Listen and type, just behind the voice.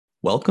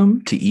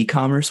Welcome to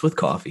E-commerce with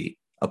Coffee,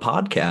 a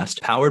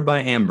podcast powered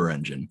by Amber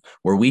Engine,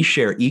 where we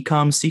share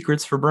e-com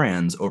secrets for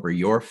brands over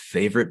your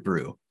favorite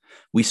brew.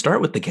 We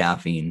start with the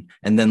caffeine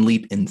and then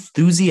leap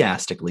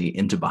enthusiastically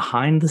into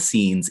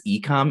behind-the-scenes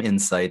e-com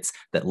insights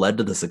that led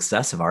to the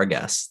success of our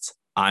guests.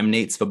 I'm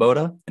Nate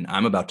Svoboda, and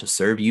I'm about to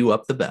serve you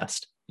up the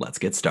best. Let's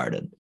get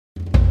started.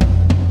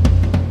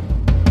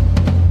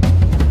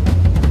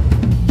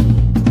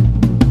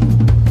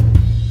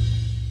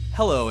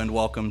 Hello and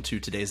welcome to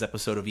today's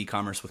episode of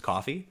E-commerce with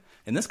Coffee.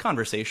 In this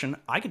conversation,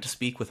 I get to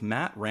speak with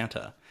Matt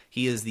Ranta.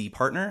 He is the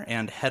partner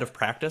and head of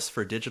practice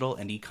for digital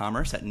and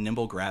e-commerce at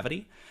Nimble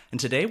Gravity. And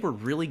today we're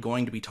really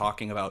going to be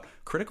talking about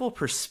critical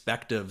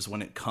perspectives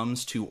when it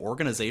comes to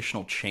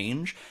organizational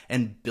change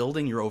and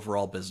building your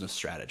overall business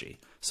strategy.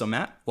 So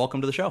Matt,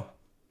 welcome to the show.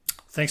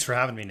 Thanks for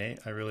having me, Nate.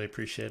 I really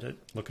appreciate it.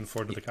 Looking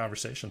forward to the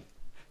conversation.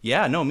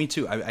 Yeah, no, me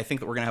too. I think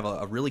that we're going to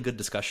have a really good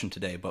discussion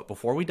today. But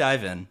before we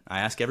dive in,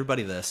 I ask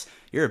everybody this.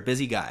 You're a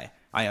busy guy.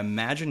 I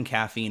imagine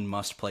caffeine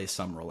must play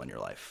some role in your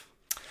life.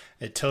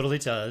 It totally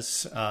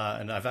does.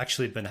 And I've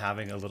actually been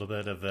having a little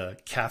bit of a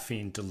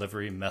caffeine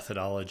delivery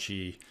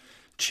methodology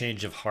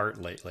change of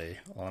heart lately,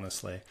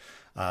 honestly.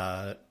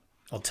 I'll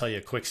tell you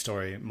a quick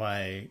story.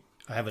 I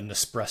have a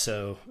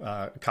Nespresso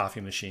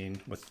coffee machine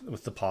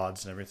with the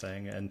pods and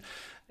everything, and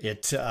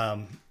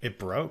it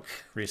broke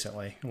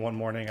recently. One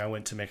morning I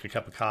went to make a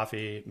cup of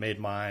coffee, made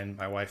mine.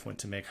 My wife went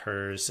to make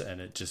hers,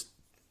 and it just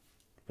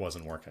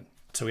wasn't working.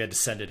 So we had to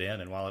send it in,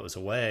 and while it was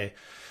away,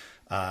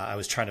 I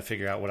was trying to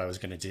figure out what I was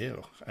going to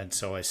do. And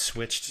so I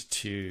switched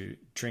to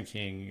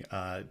drinking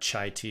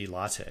chai tea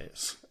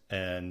lattes,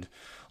 and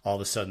all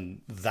of a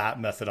sudden that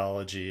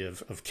methodology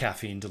of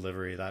caffeine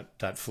delivery,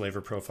 that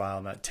flavor profile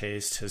and that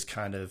taste has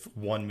kind of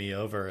won me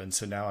over. And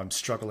so now I'm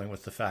struggling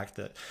with the fact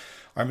that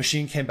our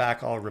machine came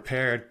back all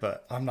repaired,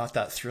 but I'm not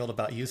that thrilled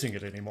about using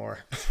it anymore.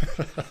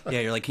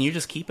 Yeah, you're like, can you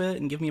just keep it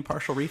and give me a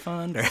partial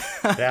refund? Or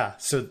Yeah,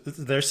 so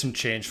there's some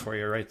change for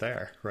you right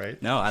there,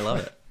 right? No, I love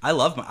it.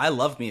 I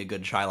love me a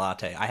good chai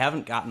latte. I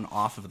haven't gotten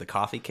off of the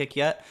coffee kick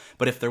yet,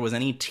 but if there was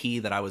any tea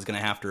that I was going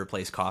to have to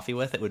replace coffee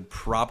with, it would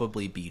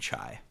probably be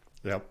chai.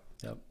 Yep.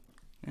 Yeah,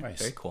 Nice.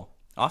 Very cool.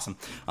 Awesome.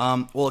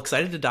 Well,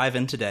 excited to dive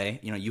in today.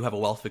 You have a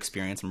wealth of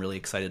experience. I'm really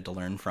excited to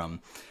learn from.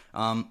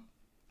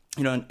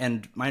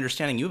 And my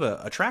understanding, you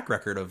have a track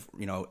record of,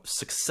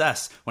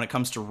 success when it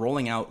comes to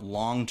rolling out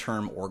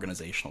long-term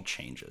organizational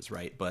changes,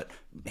 right? But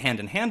hand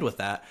in hand with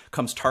that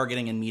comes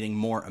targeting and meeting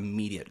more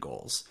immediate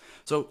goals.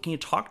 So can you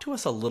talk to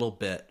us a little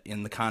bit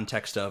in the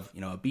context of, a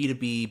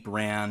B2B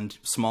brand,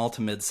 small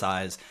to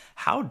mid-size?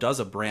 How does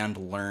a brand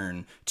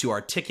learn to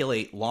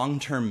articulate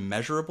long-term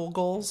measurable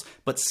goals,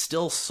 but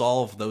still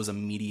solve those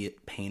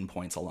immediate pain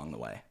points along the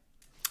way?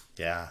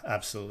 Yeah,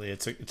 absolutely.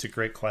 It's a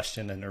great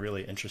question and a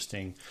really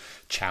interesting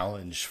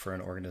challenge for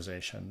an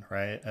organization,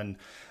 right? And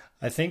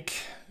I think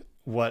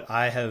what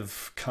I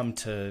have come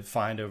to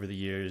find over the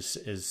years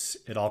is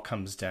it all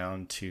comes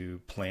down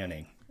to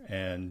planning.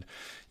 And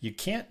you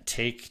can't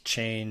take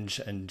change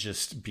and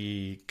just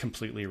be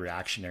completely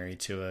reactionary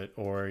to it,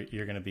 or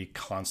you're going to be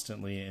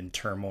constantly in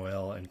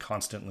turmoil and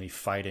constantly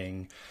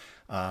fighting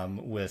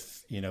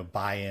with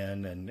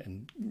buy-in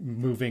and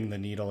moving the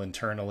needle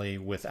internally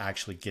with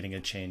actually getting a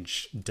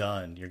change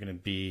done. You're going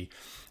to be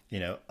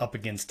up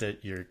against it.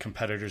 Your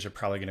competitors are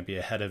probably going to be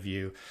ahead of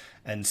you.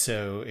 And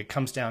so it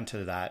comes down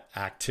to that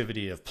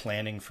activity of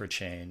planning for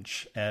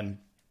change. And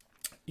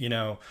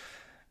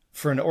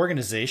for an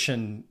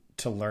organization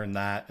to learn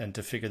that and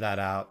to figure that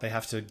out, they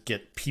have to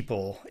get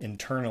people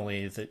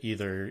internally that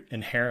either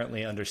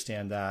inherently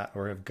understand that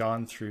or have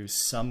gone through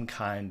some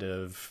kind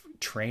of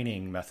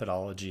training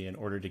methodology in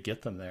order to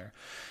get them there.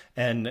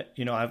 And,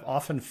 I've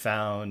often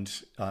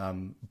found,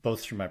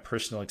 both through my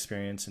personal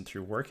experience and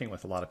through working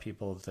with a lot of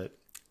people, that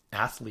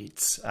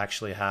athletes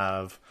actually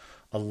have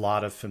a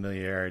lot of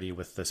familiarity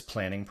with this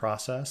planning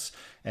process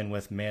and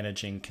with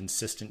managing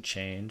consistent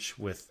change,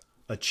 with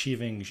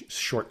achieving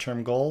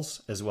short-term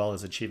goals as well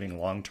as achieving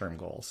long-term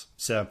goals.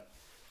 So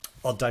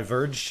I'll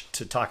diverge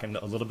to talking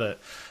a little bit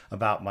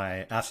about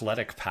my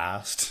athletic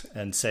past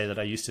and say that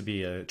I used to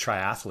be a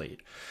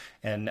triathlete.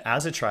 And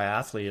as a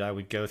triathlete, I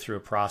would go through a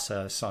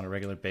process on a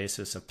regular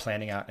basis of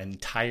planning out an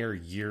entire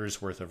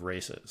year's worth of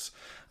races.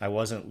 I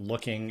wasn't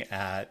looking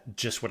at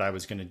just what I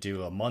was going to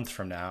do a month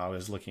from now. I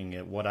was looking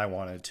at what I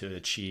wanted to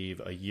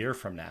achieve a year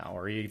from now,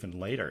 or even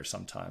later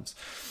sometimes,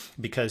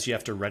 because you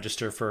have to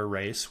register for a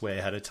race way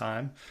ahead of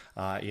time.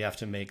 You have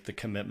to make the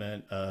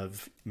commitment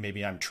of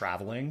maybe I'm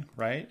traveling,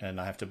 right? And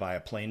I have to buy a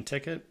plane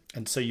ticket.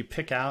 And so you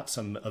pick out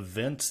some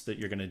events that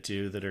you're going to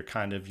do that are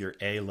kind of your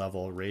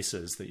A-level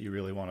races that you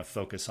really want to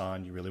focus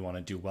on, you really want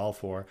to do well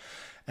for.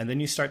 And then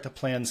you start to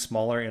plan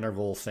smaller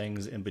interval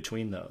things in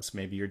between those.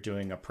 Maybe you're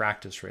doing a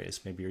practice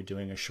race. Maybe you're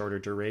doing a shorter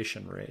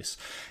duration race.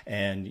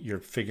 And you're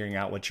figuring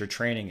out what your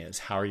training is.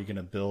 How are you going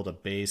to build a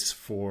base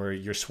for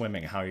your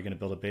swimming? How are you going to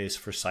build a base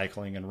for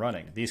cycling and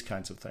running? These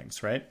kinds of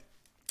things, right?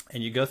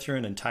 And you go through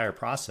an entire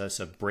process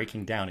of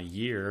breaking down a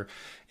year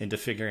into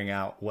figuring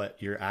out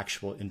what your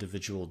actual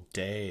individual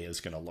day is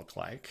going to look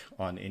like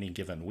on any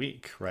given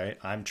week, right?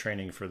 I'm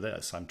training for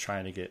this. I'm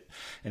trying to get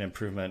an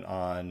improvement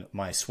on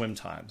my swim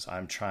times.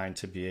 I'm trying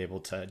to be able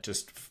to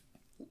just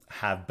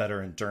have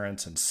better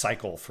endurance and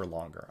cycle for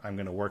longer. I'm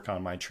going to work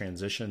on my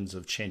transitions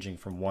of changing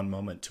from one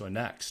moment to a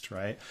next,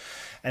 right?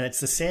 And it's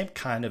the same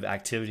kind of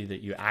activity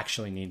that you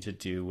actually need to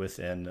do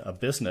within a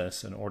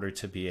business in order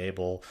to be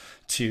able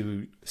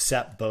to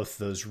set both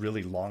those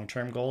really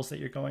long-term goals that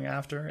you're going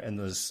after and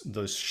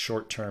those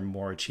short-term,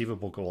 more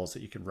achievable goals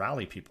that you can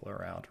rally people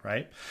around,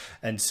 right?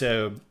 And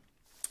so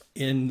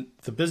in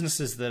the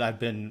businesses that I've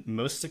been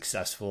most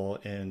successful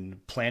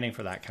in planning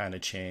for that kind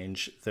of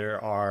change,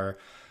 there are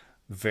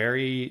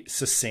very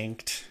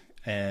succinct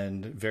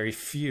and very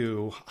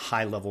few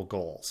high-level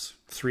goals,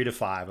 3 to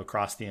 5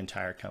 across the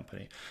entire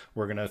company.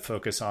 We're going to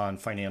focus on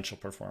financial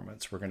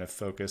performance. We're going to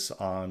focus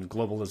on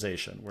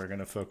globalization. We're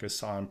going to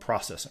focus on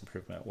process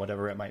improvement,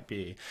 whatever it might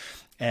be.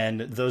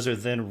 And those are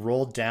then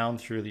rolled down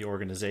through the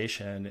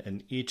organization,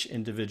 and each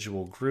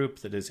individual group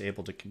that is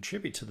able to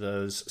contribute to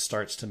those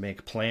starts to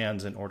make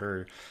plans in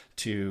order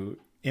to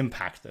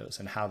impact those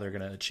and how they're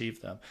going to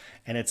achieve them.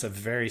 And it's a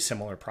very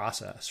similar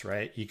process,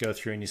 right? You go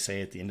through and you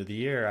say at the end of the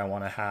year, I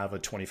want to have a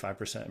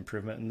 25%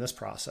 improvement in this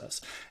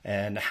process.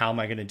 And how am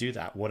I going to do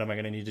that? What am I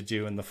going to need to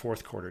do in the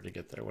fourth quarter to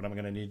get there? What am I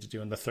going to need to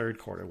do in the third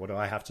quarter? What do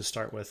I have to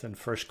start with in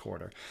first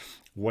quarter?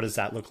 What does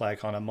that look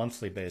like on a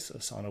monthly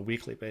basis, on a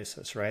weekly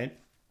basis, right?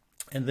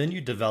 And then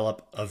you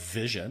develop a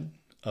vision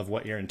of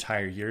what your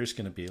entire year is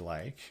going to be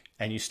like.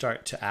 And you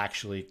start to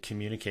actually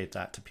communicate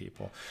that to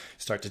people,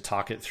 start to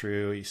talk it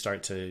through. You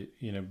start to,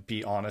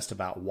 be honest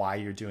about why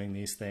you're doing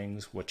these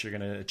things, what you're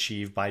going to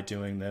achieve by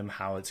doing them,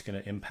 how it's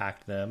going to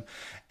impact them.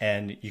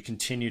 And you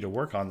continue to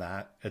work on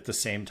that at the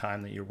same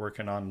time that you're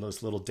working on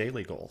those little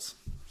daily goals.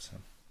 So.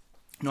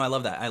 No, I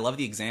love that. I love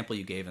the example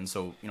you gave. And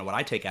so, what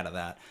I take out of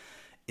that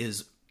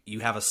is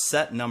you have a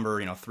set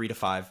number, 3 to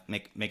 5,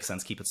 make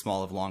sense, keep it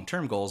small, of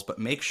long-term goals, but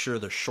make sure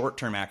the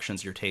short-term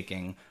actions you're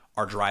taking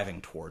are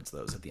driving towards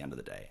those at the end of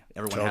the day.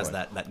 Everyone has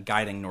that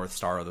guiding North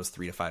Star, or those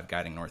 3 to 5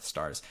 guiding North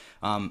Stars.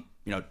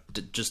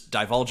 Just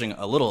divulging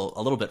a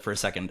little bit for a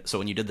second. So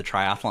when you did the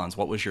triathlons,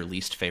 what was your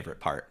least favorite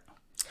part?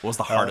 What was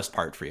the hardest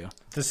part for you?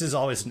 This is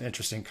always an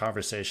interesting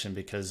conversation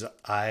because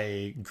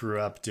I grew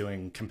up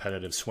doing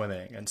competitive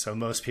swimming. And so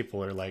most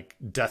people are like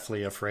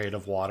deathly afraid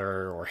of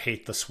water or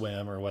hate the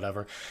swim or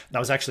whatever. That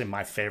was actually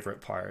my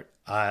favorite part.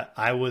 I'm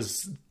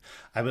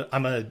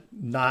a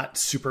not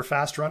super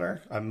fast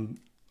runner.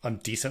 I'm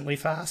decently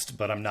fast,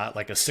 but I'm not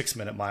like a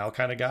 6-minute mile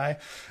kind of guy.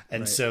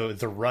 And so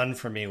the run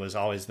for me was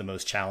always the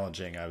most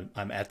challenging.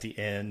 I'm at the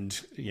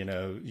end,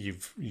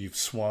 you've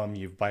swum,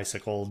 you've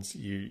bicycled,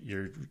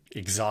 you're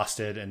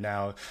exhausted. And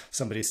now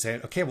somebody's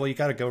saying, okay, well, you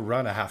got to go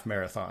run a half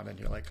marathon. And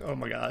you're like, oh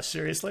my gosh,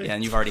 seriously? Yeah.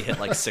 And you've already hit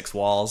like 6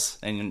 walls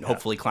and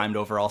hopefully climbed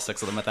over all 6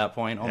 of them at that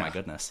point. Oh my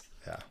goodness.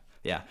 Yeah.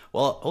 Yeah.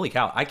 Well, holy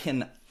cow.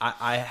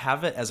 I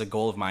have it as a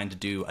goal of mine to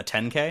do a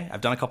 10K. I've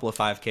done a couple of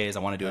 5Ks. I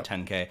want to do a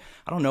 10K.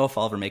 I don't know if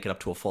I'll ever make it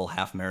up to a full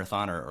half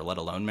marathon or let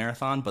alone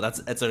marathon, but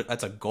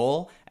that's a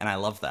goal, and I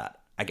love that.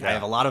 I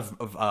have a lot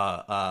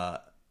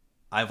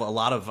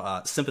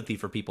of sympathy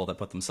for people that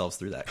put themselves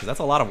through that, because that's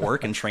a lot of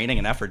work and training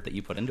and effort that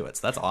you put into it.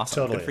 So that's awesome.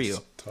 Totally Good for you.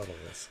 Totally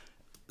is.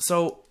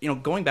 So,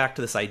 going back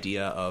to this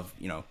idea of,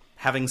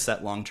 having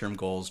set long-term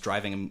goals,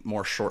 driving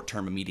more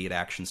short-term immediate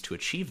actions to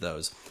achieve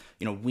those,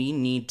 we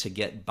need to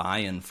get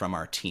buy-in from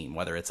our team,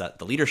 whether it's at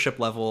the leadership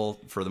level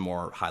for the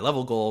more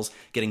high-level goals,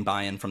 getting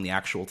buy-in from the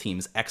actual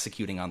teams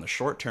executing on the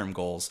short-term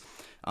goals.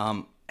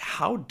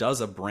 How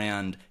does a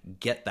brand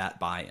get that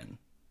buy-in?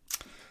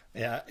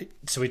 Yeah.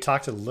 So we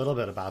talked a little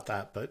bit about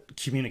that, but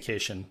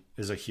communication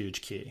is a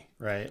huge key,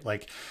 right?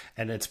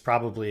 And it's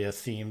probably a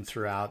theme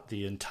throughout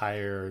the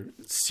entire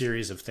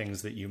series of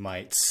things that you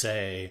might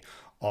say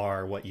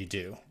are what you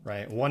do,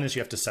 right? One is you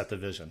have to set the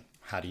vision.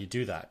 How do you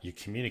do that? You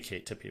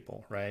communicate to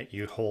people, right?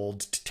 You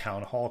hold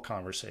town hall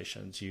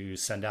conversations, you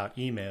send out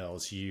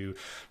emails, you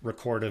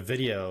record a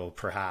video,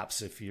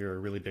 perhaps, if you're a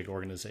really big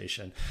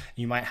organization.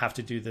 You might have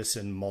to do this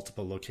in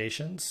multiple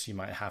locations. You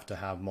might have to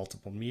have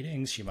multiple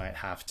meetings. You might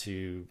have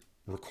to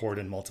record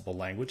in multiple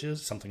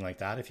languages, something like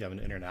that, if you have an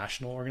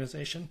international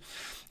organization.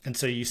 And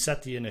so you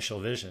set the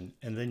initial vision,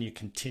 and then you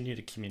continue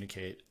to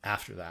communicate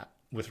after that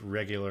with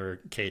regular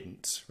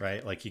cadence,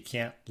 right? Like you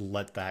can't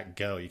let that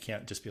go. You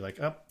can't just be like,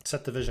 oh,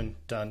 set the vision,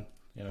 done.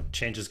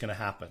 Change is going to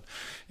happen.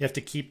 You have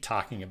to keep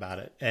talking about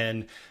it.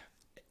 And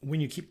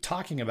when you keep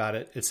talking about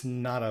it, it's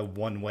not a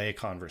one-way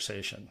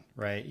conversation,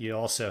 right? You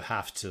also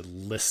have to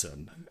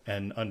listen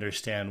and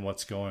understand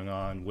what's going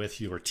on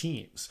with your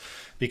teams,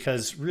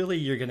 because really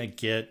you're going to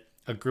get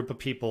a group of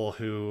people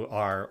who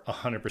are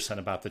 100%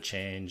 about the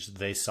change.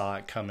 They saw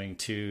it coming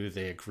too.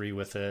 They agree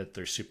with it.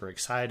 They're super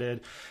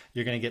excited.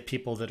 You're going to get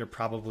people that are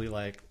probably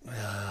like,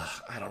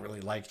 I don't really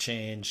like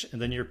change.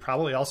 And then you're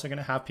probably also going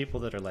to have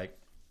people that are like,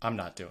 I'm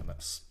not doing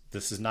this.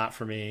 This is not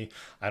for me.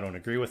 I don't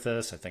agree with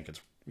this. I think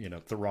it's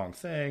the wrong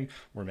thing.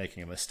 We're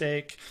making a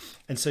mistake.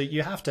 And so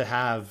you have to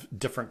have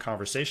different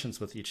conversations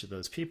with each of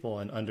those people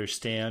and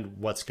understand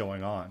what's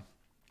going on.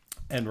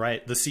 And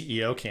right, the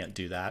CEO can't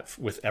do that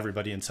with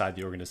everybody inside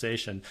the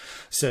organization.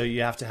 So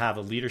you have to have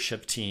a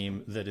leadership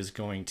team that is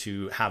going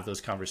to have those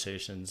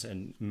conversations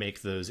and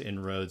make those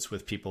inroads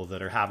with people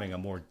that are having a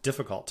more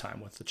difficult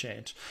time with the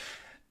change.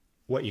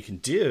 What you can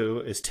do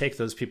is take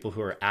those people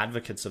who are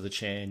advocates of the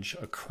change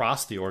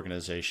across the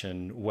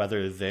organization,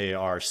 whether they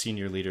are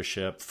senior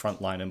leadership,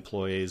 frontline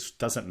employees,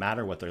 doesn't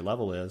matter what their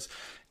level is,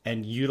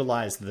 and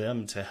utilize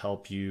them to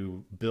help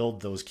you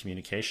build those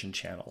communication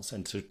channels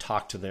and to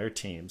talk to their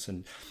teams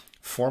and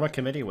form a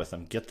committee with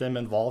them, get them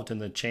involved in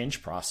the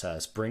change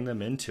process, bring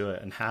them into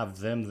it, and have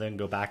them then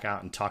go back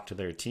out and talk to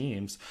their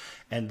teams.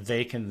 And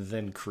they can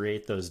then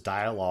create those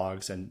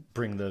dialogues and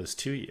bring those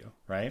to you,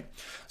 right?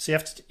 So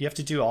you have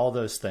to do all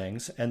those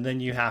things. And then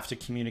you have to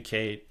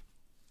communicate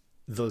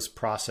those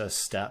process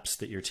steps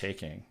that you're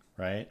taking,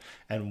 right?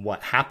 And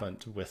what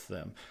happened with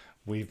them.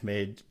 We've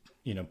made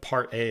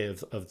part A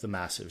of the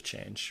massive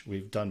change.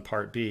 We've done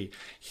part B.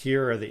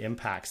 Here are the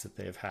impacts that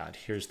they've had.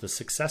 Here's the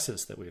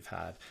successes that we've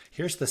had.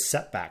 Here's the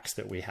setbacks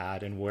that we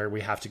had and where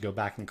we have to go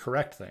back and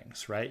correct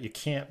things, right? You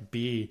can't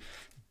be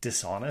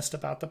dishonest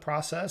about the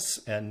process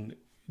and,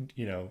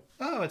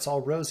 oh, it's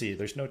all rosy.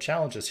 There's no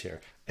challenges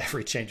here.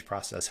 Every change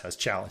process has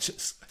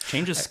challenges.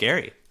 Change is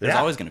scary. There's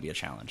always going to be a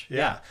challenge.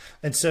 Yeah.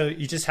 And so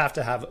you just have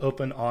to have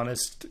open,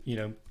 honest,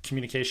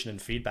 communication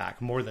and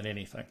feedback more than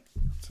anything.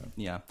 So.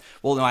 Yeah.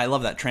 Well, no, I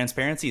love that.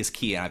 Transparency is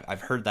key.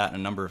 I've heard that in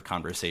a number of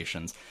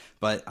conversations.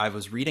 But I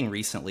was reading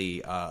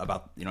recently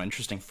about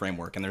interesting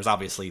framework, and there's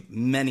obviously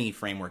many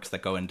frameworks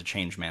that go into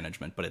change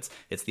management, but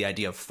it's the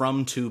idea of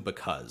from to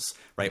because,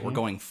 right? Mm-hmm. We're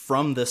going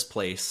from this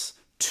place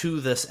to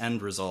this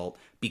end result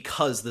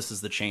because this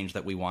is the change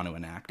that we want to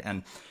enact.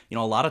 And, a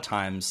lot of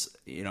times,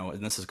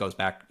 and this goes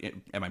back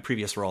in my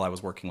previous role, I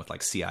was working with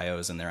like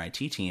CIOs and their IT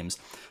teams.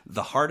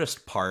 The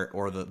hardest part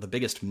or the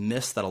biggest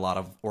miss that a lot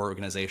of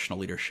organizational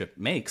leadership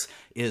makes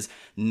is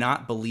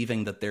not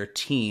believing that their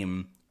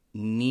team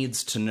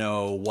needs to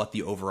know what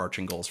the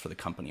overarching goals for the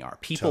company are.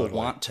 People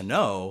want to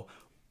know,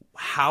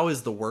 how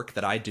is the work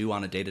that I do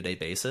on a day-to-day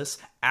basis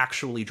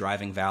actually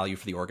driving value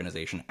for the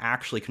organization,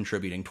 actually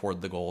contributing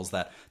toward the goals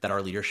that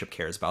our leadership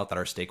cares about, that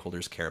our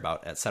stakeholders care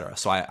about, et cetera.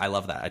 So I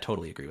love that. I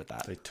totally agree with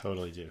that. They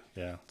totally do.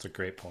 Yeah, it's a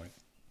great point.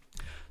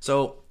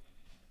 So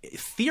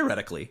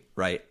theoretically,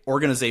 right,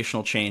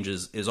 organizational change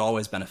is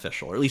always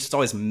beneficial, or at least it's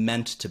always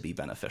meant to be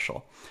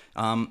beneficial.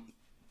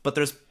 But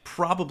there's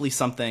probably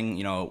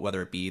something,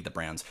 whether it be the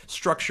brand's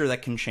structure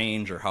that can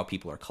change or how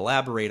people are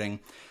collaborating.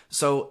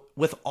 So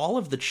with all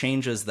of the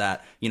changes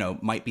that,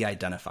 might be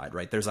identified,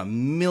 right, there's a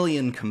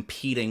million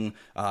competing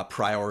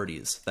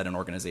priorities that an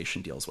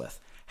organization deals with.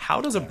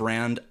 How does a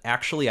brand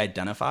actually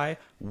identify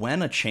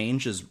when a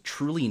change is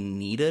truly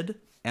needed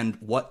and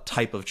what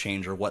type of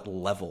change or what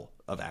level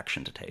of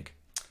action to take?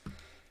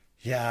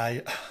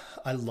 Yeah,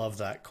 I love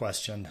that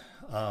question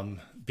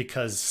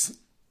because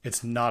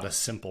it's not a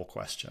simple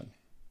question.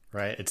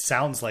 Right? It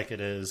sounds like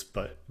it is,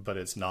 but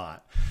it's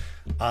not.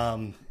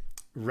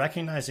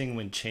 Recognizing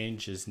when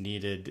change is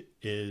needed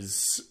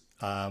is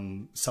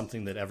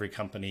something that every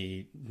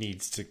company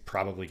needs to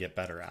probably get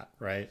better at,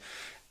 right?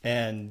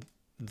 And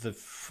the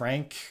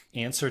frank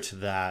answer to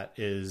that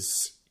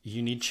is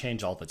you need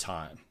change all the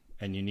time,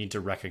 and you need to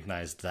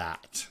recognize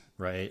that,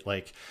 right?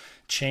 Like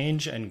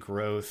change and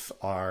growth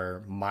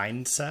are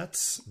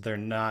mindsets. They're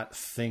not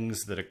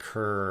things that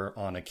occur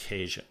on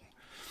occasion.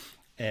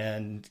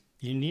 And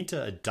you need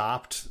to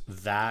adopt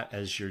that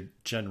as your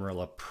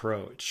general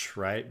approach,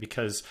 right?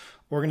 Because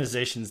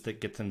organizations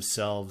that get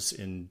themselves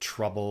in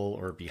trouble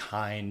or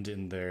behind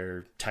in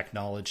their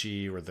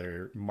technology or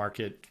their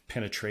market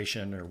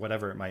penetration or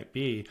whatever it might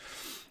be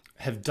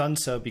have done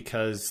so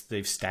because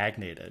they've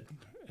stagnated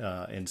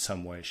in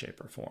some way, shape,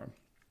 or form.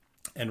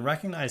 And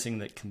recognizing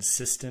that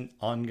consistent,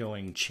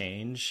 ongoing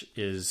change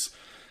is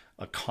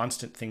a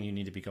constant thing you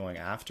need to be going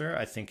after,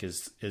 I think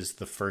is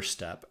the first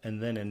step.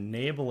 And then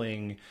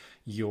enabling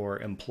your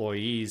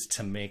employees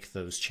to make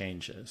those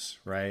changes,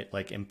 right?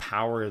 Like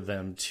empower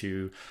them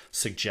to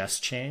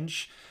suggest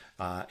change,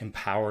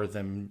 empower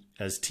them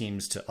as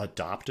teams to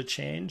adopt a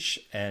change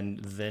and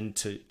then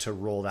to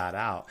roll that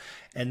out.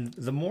 And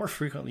the more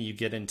frequently you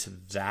get into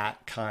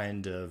that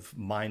kind of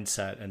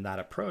mindset and that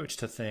approach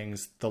to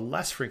things, the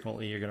less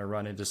frequently you're going to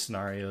run into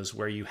scenarios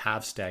where you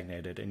have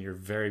stagnated and you're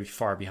very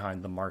far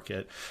behind the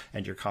market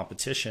and your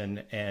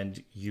competition,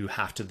 and you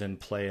have to then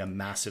play a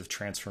massive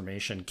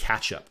transformation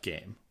catch-up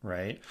game,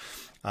 right?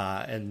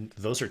 And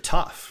those are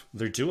tough.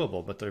 They're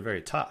doable, but they're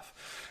very tough.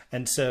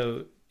 And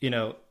so,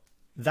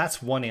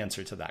 that's one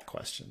answer to that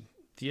question.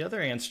 The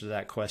other answer to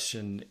that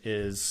question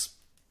is,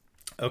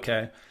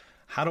 okay,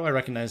 how do I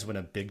recognize when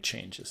a big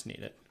change is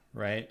needed,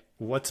 right?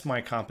 What's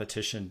my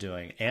competition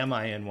doing? Am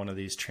I in one of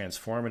these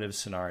transformative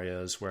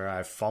scenarios where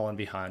I've fallen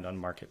behind on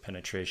market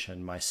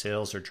penetration? My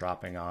sales are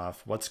dropping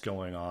off. What's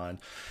going on?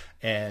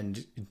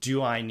 And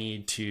do I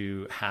need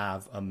to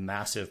have a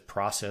massive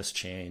process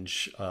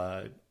change,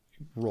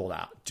 rolled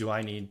out? Do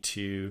I need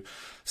to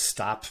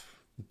stop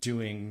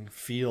doing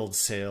field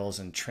sales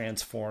and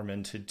transform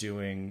into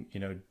doing,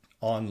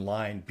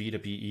 online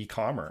B2B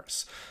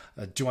e-commerce?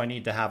 Do I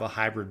need to have a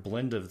hybrid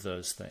blend of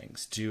those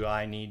things? Do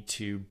I need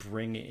to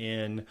bring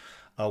in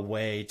a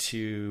way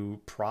to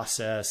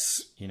process,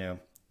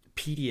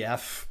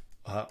 PDF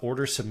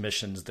order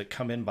submissions that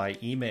come in by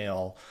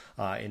email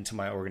into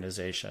my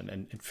organization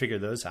and figure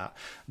those out?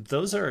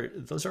 Those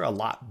are a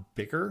lot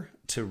bigger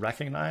to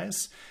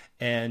recognize,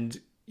 and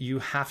you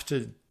have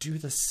to do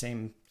the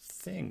same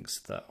things,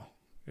 though,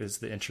 is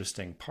the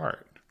interesting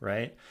part,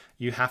 right?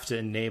 You have to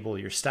enable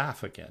your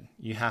staff again.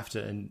 You have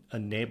to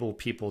enable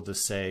people to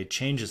say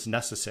change is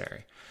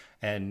necessary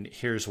and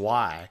here's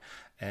why.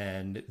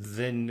 And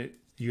then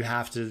you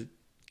have to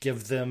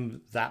give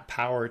them that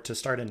power to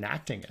start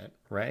enacting it,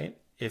 right?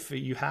 If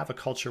you have a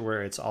culture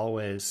where it's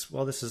always,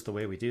 well, this is the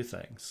way we do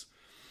things,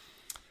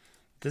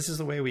 this is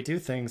the way we do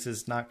things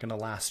is not going to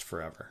last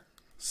forever.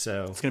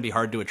 So it's going to be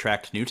hard to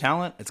attract new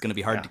talent. It's going to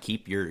be hard to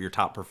keep your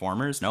top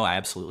performers. No, I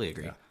absolutely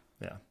agree.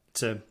 Yeah.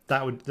 So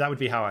that would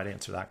be how I'd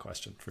answer that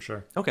question for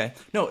sure. Okay.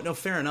 No,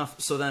 fair enough.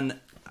 So then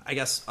I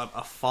guess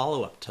a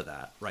follow-up to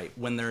that, right?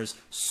 When there's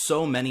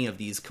so many of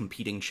these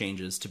competing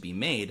changes to be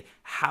made,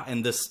 how,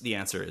 and the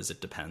answer is it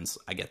depends.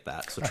 I get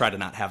that. So try to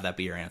not have that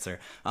be your answer.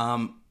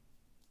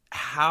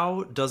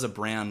 How does a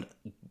brand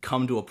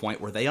come to a point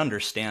where they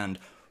understand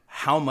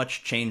how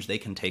much change they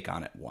can take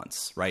on at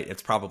once, right?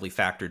 It's probably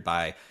factored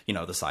by,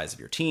 the size of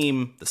your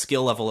team, the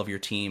skill level of your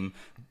team.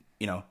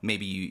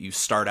 Maybe you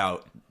start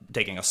out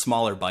taking a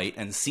smaller bite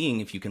and seeing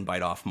if you can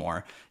bite off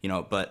more,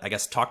 but I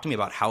guess talk to me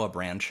about how a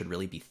brand should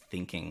really be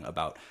thinking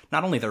about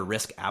not only their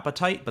risk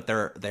appetite, but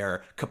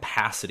their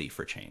capacity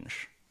for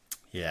change.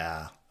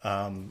 Yeah.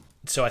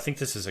 So I think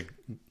this is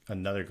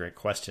another great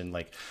question.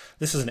 Like,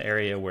 this is an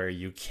area where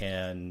you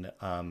can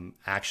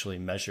actually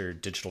measure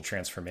digital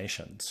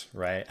transformations,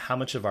 right? How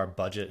much of our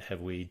budget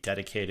have we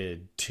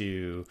dedicated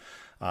to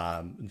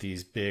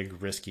these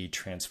big, risky,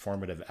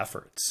 transformative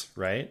efforts,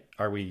 right?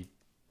 Are we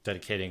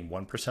dedicating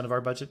 1% of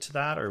our budget to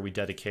that? Or are we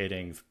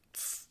dedicating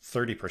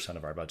 30%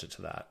 of our budget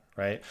to that,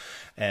 right?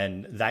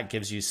 And that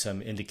gives you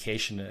some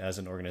indication as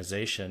an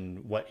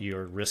organization what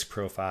your risk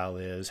profile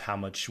is, how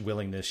much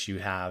willingness you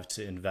have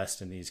to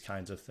invest in these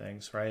kinds of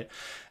things, right?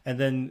 And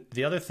then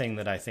the other thing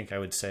that I think I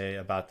would say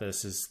about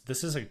this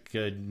is a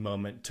good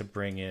moment to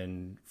bring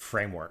in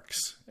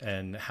frameworks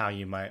and how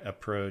you might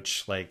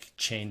approach like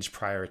change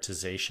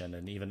prioritization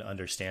and even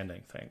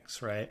understanding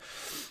things, right?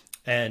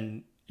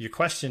 And your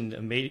question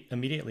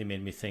immediately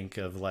made me think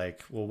of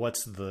like, well,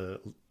 what's the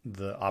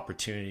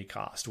opportunity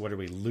cost? What are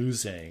we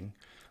losing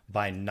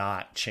by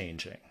not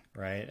changing,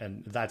 right?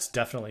 And that's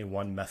definitely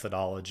one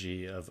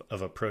methodology of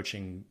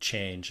approaching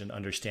change and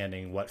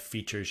understanding what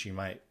features you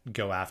might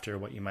go after,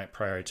 what you might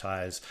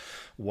prioritize,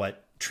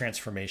 what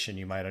transformation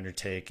you might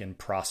undertake in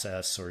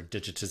process or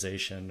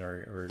digitization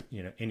or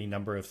any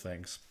number of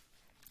things.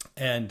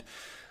 And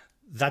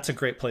that's a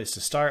great place to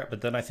start,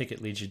 but then I think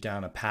it leads you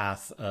down a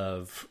path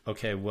of,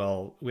 okay,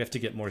 well, we have to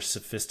get more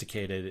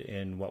sophisticated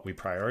in what we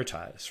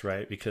prioritize,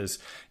 right? Because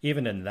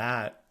even in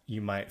that,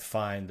 you might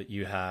find that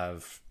you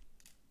have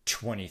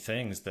 20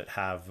 things that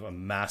have a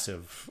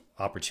massive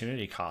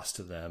opportunity cost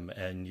to them.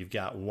 And you've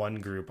got one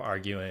group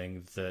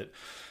arguing that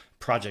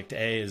Project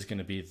A is going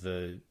to be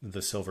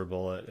the silver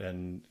bullet,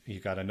 and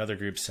you've got another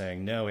group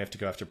saying, no, we have to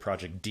go after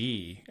Project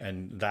D,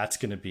 and that's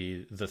going to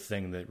be the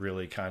thing that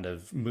really kind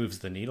of moves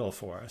the needle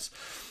for us.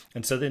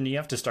 And so then you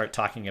have to start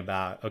talking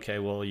about, okay,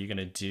 well, you're going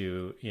to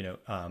do,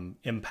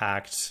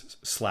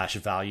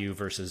 impact/value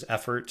versus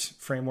effort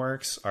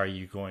frameworks. Are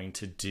you going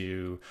to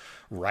do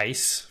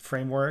RICE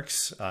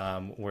frameworks,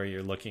 where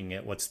you're looking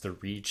at what's the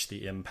reach,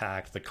 the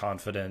impact, the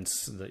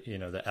confidence,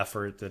 the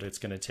effort that it's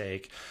going to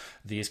take,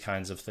 these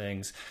kinds of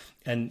things.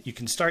 And you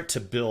can start to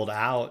build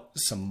out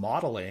some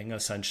modeling,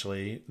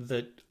 essentially,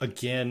 that,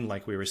 again,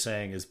 like we were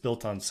saying, is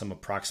built on some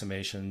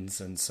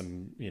approximations and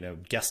some,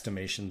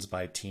 guesstimations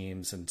by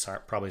teams and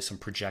probably some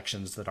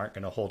projections that aren't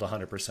going to hold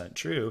 100%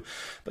 true.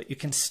 But you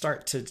can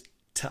start to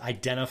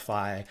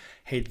identify,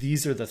 hey,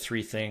 these are the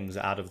 3 things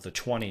out of the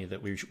 20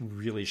 that we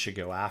really should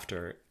go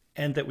after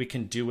and that we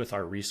can do with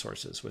our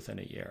resources within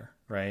a year,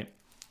 right?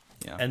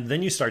 Yeah. And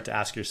then you start to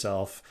ask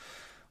yourself,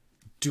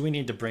 do we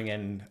need to bring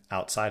in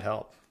outside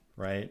help?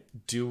 Right?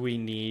 Do we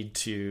need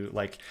to,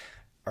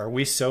 are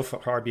we so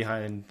far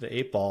behind the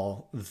 8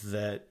 ball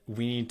that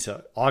we need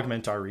to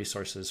augment our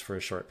resources for a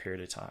short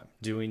period of time?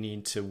 Do we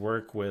need to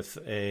work with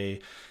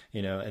an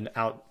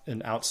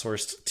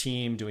outsourced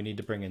team? Do we need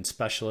to bring in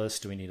specialists?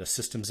 Do we need a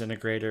systems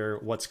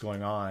integrator? What's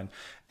going on?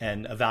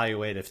 And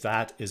evaluate if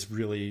that is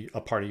really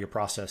a part of your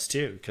process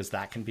too, because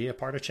that can be a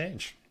part of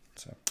change.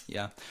 So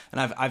yeah,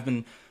 and I've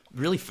been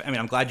really,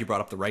 I'm glad you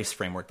brought up the RICE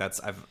framework.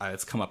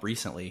 It's come up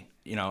recently.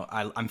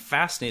 I'm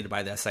fascinated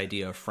by this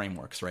idea of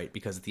frameworks, right?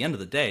 Because at the end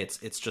of the day,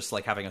 it's just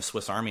like having a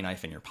Swiss Army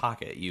knife in your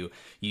pocket.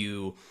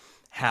 You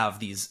have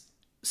these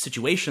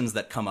situations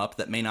that come up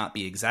that may not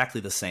be exactly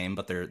the same,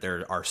 but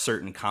there are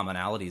certain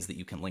commonalities that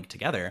you can link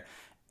together.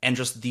 and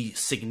just the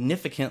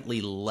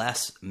significantly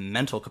less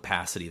mental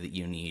capacity that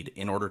you need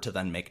in order to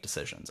then make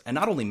decisions. And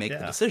not only make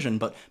the decision,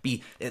 but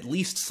be at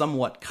least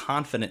somewhat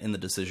confident in the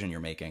decision you're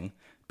making,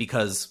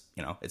 because,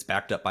 you know, it's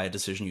backed up by a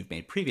decision you've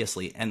made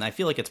previously. And I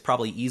feel like it's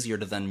probably easier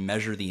to then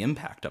measure the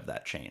impact of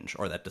that change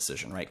or that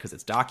decision, right? Because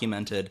it's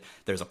documented,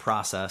 there's a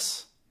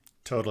process.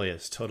 Totally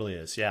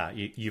is. Yeah,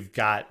 you've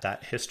got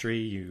that history.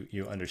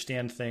 You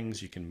understand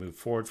things. You can move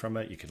forward from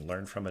it. You can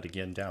learn from it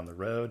again down the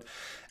road.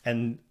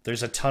 And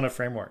there's a ton of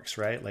frameworks,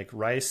 right? Like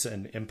RICE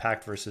and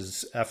impact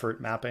versus effort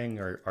mapping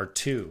are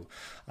two.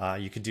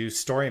 You could do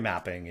story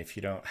mapping if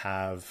you don't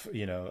have,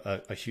 you know,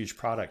 a huge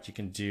product. You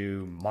can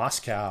do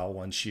Moscow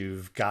once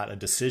you've got a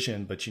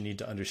decision, but you need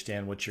to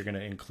understand what you're going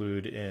to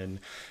include in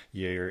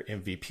your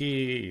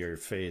MVP, your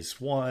phase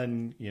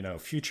one, you know,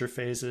 future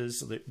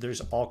phases.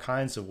 There's all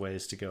kinds of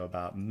ways to go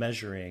about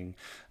measuring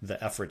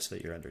the efforts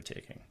that you're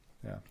undertaking.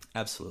 Yeah,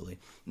 absolutely.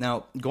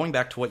 Now, going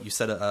back to what you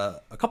said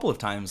a couple of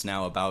times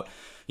now about,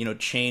 you know,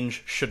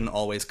 change shouldn't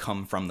always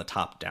come from the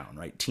top down,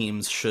 right?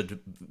 Teams should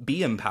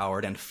be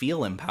empowered and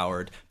feel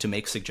empowered to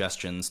make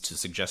suggestions, to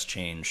suggest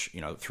change, you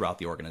know, throughout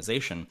the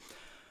organization.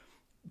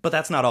 But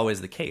that's not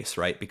always the case,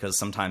 right? Because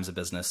sometimes a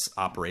business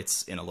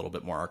operates in a little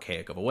bit more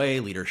archaic of a way.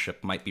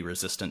 Leadership might be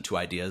resistant to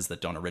ideas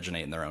that don't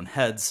originate in their own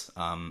heads.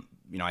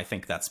 You know, I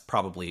think that's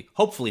probably,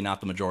 hopefully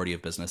not the majority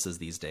of businesses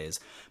these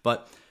days.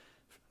 But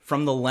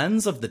from the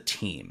lens of the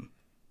team,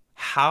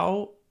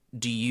 how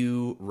do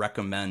you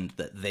recommend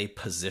that they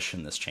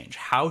position this change?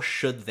 How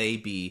should they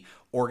be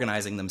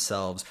organizing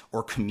themselves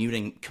or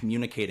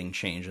communicating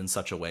change in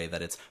such a way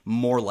that it's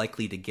more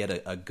likely to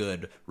get a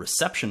good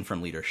reception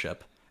from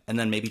leadership? And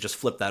then maybe just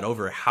flip that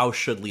over. How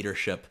should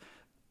leadership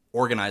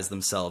organize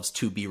themselves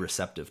to be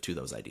receptive to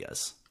those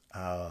ideas?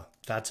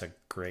 That's a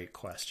great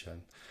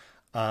question.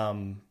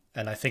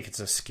 And I think it's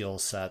a skill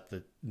set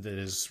that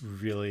is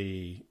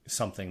really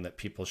something that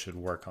people should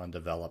work on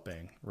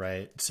developing,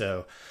 right?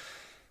 So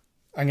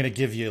I'm going to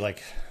give you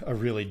like a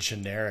really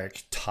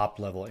generic top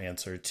level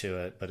answer to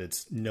it, but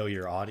it's know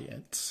your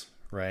audience,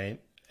 right?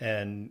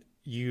 And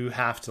you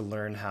have to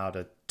learn how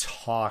to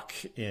talk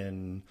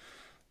in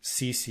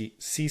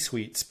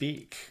C-suite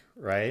speak,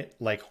 right?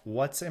 Like,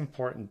 what's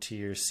important to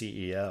your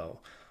CEO?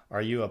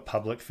 Are you a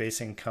public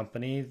facing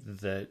company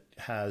that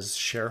has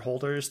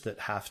shareholders that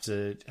have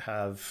to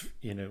have,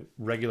 you know,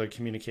 regular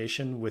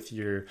communication with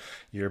your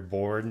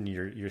board and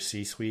your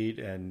C-suite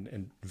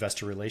and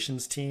investor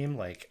relations team?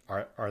 Like,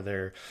 are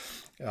there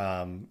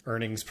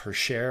earnings per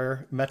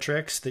share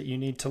metrics that you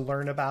need to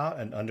learn about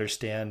and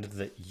understand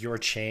that your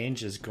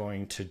change is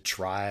going to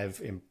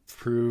drive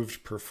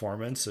improved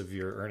performance of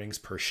your earnings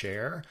per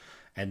share?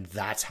 And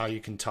that's how you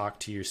can talk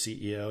to your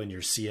CEO and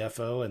your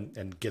CFO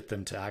and get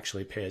them to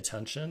actually pay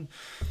attention.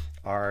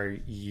 Are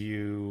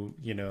you,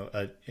 you know,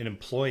 an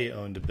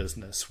employee-owned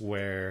business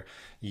where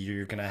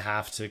you're going to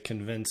have to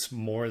convince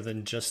more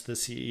than just the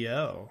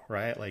CEO,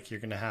 right? Like, you're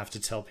going to have to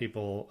tell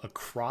people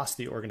across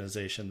the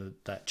organization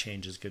that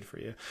change is good for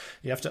you.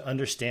 You have to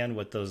understand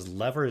what those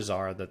levers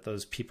are that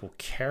those people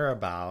care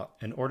about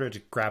in order to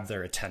grab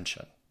their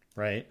attention,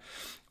 right?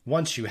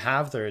 Once you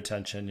have their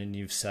attention and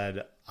you've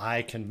said,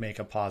 I can make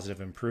a positive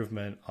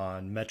improvement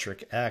on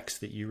metric X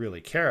that you really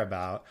care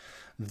about,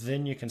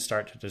 then you can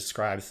start to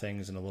describe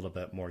things in a little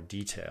bit more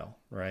detail,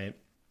 right?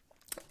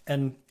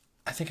 And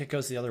I think it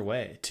goes the other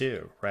way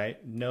too,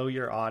 right? Know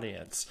your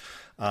audience.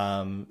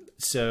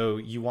 So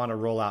you want to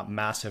roll out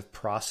massive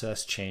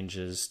process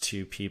changes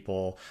to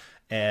people,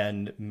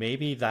 and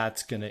maybe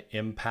that's going to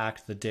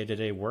impact the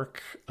day-to-day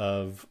work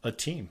of a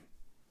team,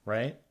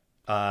 right?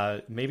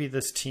 Maybe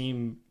this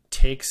team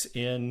takes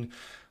in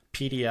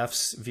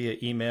PDFs via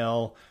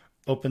email,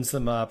 opens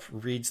them up,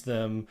 reads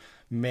them,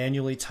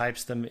 manually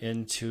types them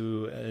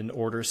into an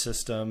order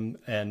system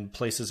and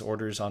places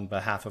orders on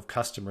behalf of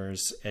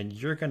customers. And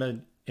you're going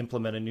to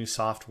implement a new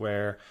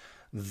software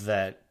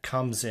that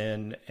comes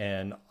in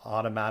and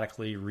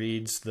automatically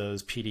reads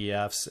those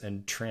PDFs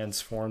and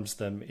transforms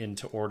them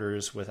into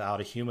orders without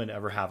a human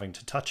ever having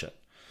to touch it.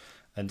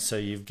 And so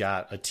you've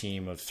got a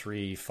team of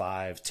 3,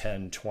 5,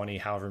 10, 20,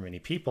 however many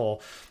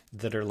people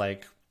that are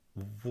like,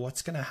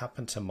 what's going to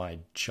happen to my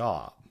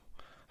job?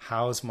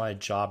 How is my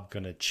job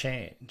going to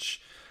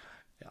change?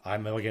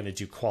 Am I going to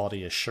do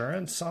quality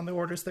assurance on the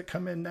orders that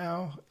come in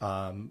now?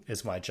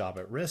 Is my job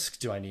at risk?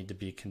 Do I need to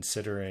be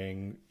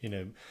considering, you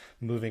know,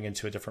 moving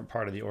into a different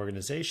part of the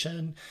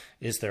organization?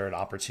 Is there an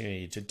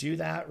opportunity to do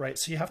that? Right.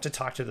 So you have to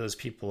talk to those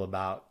people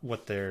about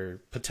what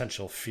their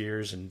potential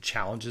fears and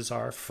challenges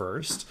are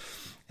first.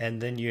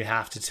 And then you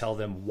have to tell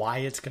them why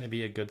it's going to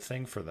be a good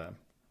thing for them,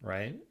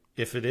 right?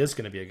 If it is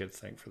going to be a good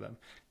thing for them.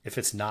 If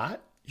it's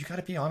not, you got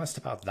to be honest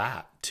about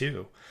that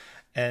too.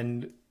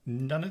 And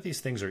none of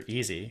these things are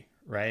easy,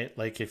 right?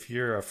 Like, if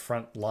you're a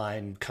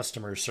frontline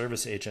customer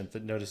service agent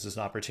that notices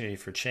an opportunity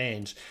for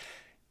change,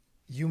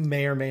 you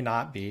may or may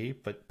not be,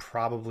 but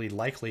probably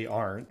likely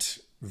aren't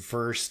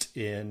versed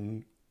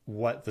in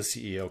what the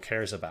CEO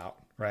cares about,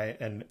 right?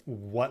 And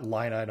what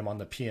line item on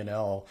the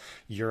P&L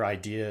your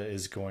idea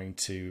is going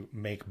to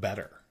make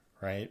better,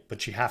 right?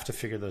 But you have to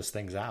figure those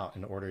things out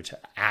in order to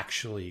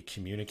actually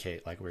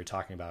communicate, like we were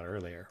talking about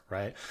earlier,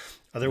 right?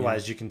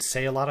 Otherwise, you can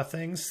say a lot of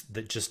things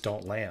that just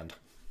don't land.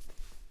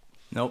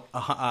 Nope,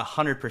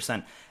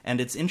 100%.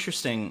 And it's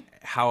interesting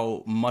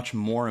how much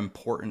more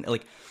important,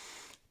 like,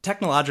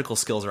 technological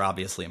skills are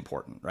obviously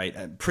important,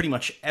 right? Pretty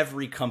much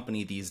every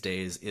company these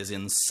days is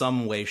in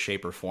some way,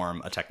 shape, or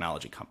form a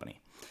technology company.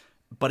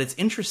 But it's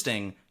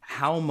interesting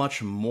how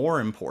much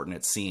more important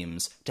it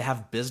seems to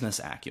have business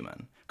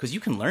acumen, because you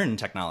can learn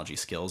technology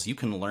skills, you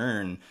can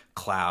learn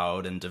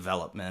cloud and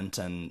development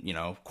and,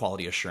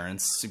 quality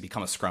assurance, you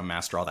become a scrum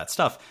master, all that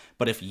stuff.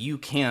 But if you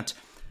can't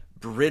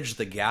bridge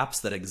the gaps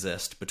that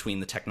exist between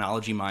the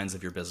technology minds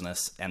of your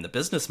business and the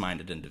business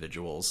minded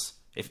individuals,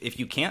 if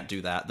you can't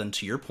do that, then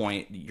to your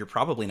point, you're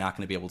probably not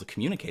going to be able to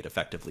communicate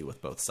effectively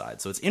with both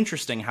sides. So it's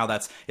interesting how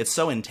it's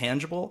so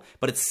intangible,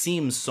 but it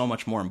seems so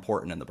much more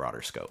important in the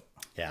broader scope.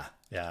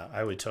 Yeah,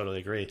 I would totally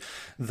agree.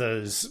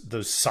 Those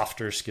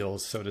softer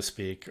skills, so to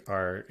speak,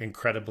 are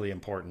incredibly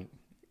important.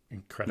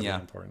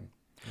 Important.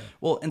 Yeah.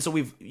 Well, and so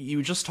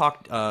you just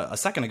talked a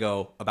second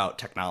ago about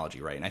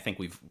technology, right? And I think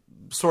we've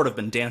sort of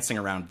been dancing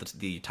around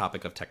the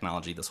topic of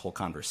technology this whole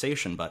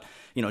conversation, but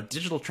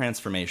digital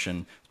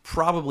transformation,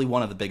 probably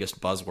one of the biggest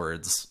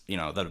buzzwords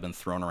that have been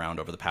thrown around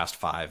over the past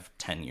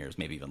 5-10 years,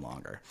 maybe even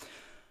longer.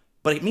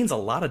 But it means a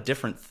lot of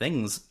different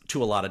things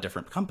to a lot of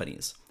different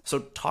companies. So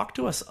talk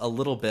to us a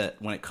little bit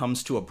when it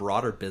comes to a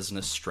broader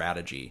business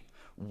strategy.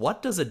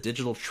 What does a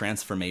digital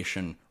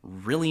transformation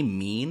really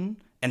mean,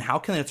 and how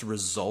can its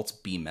results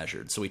be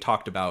measured? So we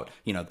talked about,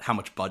 how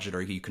much budget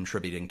are you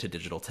contributing to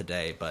digital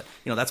today, but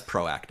that's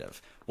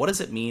proactive. What does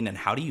it mean, and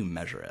how do you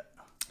measure it?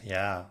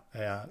 Yeah.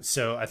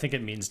 So I think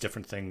it means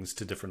different things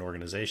to different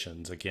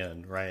organizations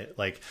again, right?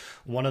 Like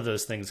one of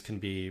those things can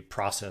be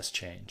process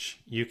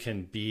change. You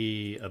can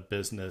be a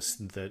business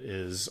that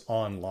is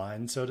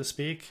online, so to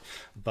speak,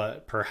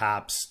 but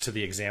perhaps to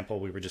the example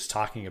we were just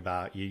talking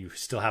about, you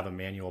still have a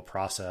manual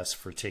process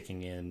for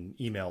taking in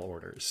email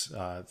orders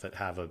that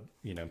have a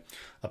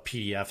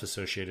PDF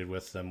associated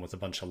with them with a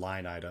bunch of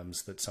line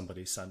items that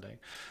somebody's sending.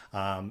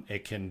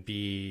 It can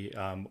be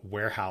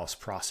warehouse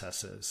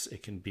processes.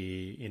 It can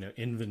be,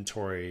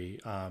 inventory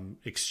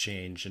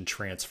exchange and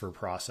transfer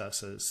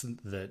processes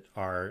that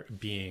are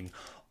being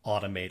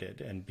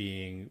automated and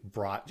being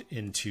brought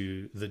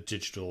into the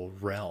digital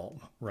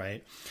realm,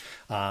 right?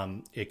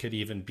 It could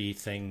even be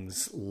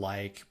things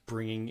like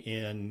bringing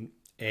in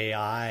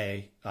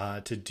AI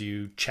to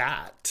do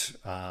chat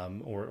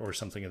or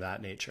something of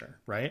that nature,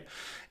 right?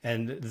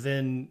 And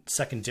then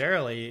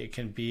secondarily, it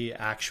can be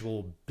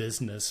actual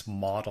business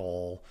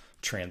model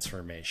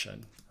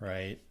transformation,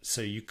 right?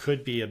 So you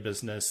could be a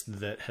business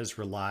that has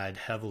relied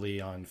heavily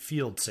on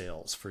field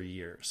sales for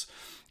years,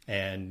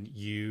 and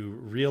you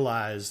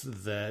realize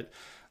that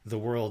the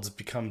world's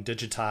become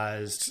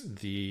digitized.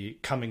 The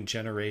coming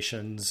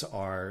generations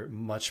are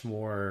much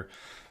more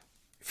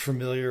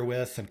familiar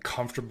with and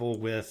comfortable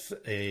with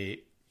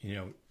a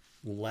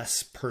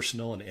less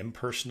personal and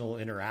impersonal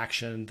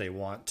interaction. They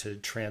want to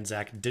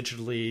transact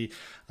digitally.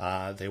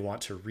 They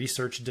want to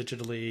research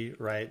digitally,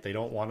 right? They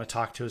don't want to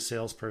talk to a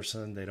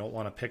salesperson. They don't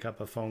want to pick up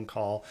a phone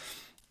call.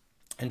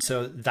 And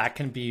so that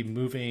can be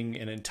moving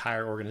an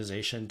entire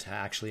organization to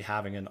actually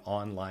having an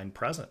online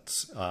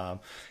presence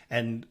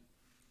and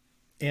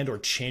or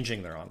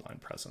changing their online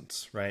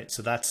presence, right?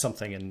 So that's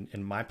something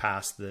in my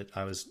past that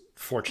I was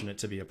fortunate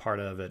to be a part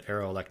of at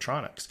Arrow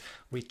Electronics.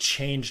 We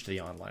changed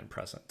the online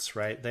presence,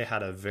 right? They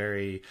had a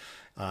very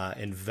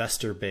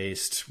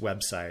investor-based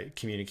website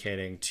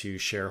communicating to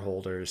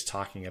shareholders,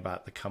 talking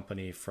about the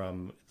company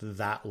from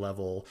that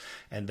level.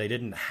 And they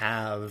didn't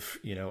have,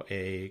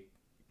 a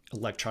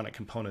electronic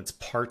components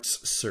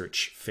parts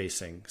search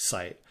facing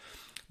site.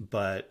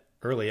 But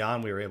early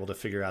on, we were able to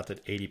figure out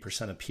that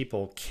 80% of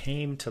people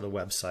came to the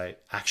website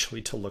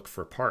actually to look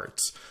for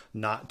parts,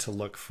 not to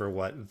look for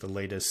what the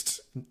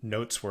latest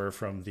notes were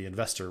from the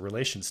investor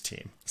relations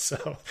team.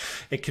 So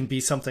it can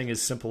be something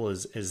as simple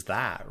as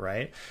that,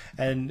 right?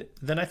 And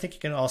then I think you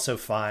can also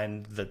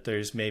find that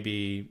there's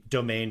maybe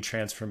domain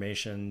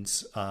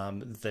transformations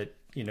that,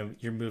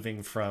 you're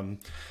moving from,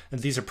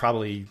 and these are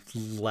probably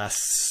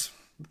less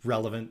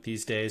relevant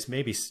these days,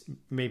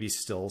 maybe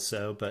still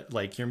so, but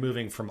like you're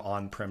moving from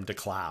on-prem to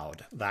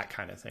cloud, that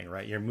kind of thing,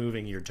 right? You're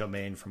moving your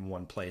domain from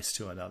one place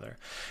to another.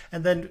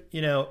 And then,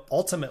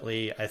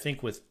 ultimately, I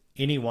think with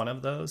any one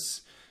of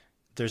those,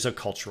 there's a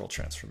cultural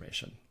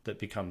transformation that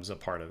becomes a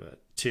part of it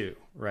too,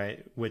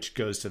 right? Which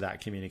goes to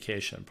that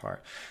communication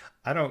part.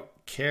 I don't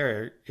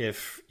care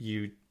if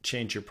you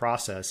change your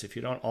process. If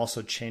you don't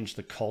also change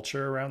the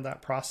culture around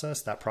that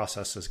process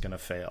is going to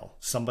fail.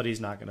 Somebody's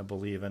not going to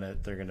believe in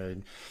it. They're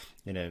going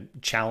to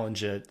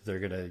challenge it. They're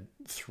going to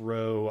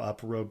throw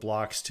up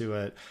roadblocks to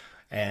it.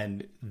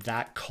 And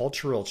that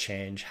cultural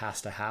change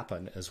has to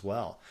happen as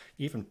well,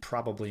 even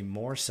probably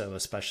more so,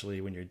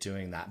 especially when you're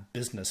doing that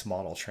business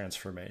model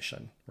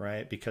transformation,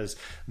 right? Because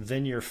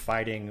then you're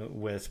fighting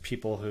with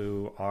people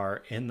who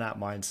are in that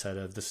mindset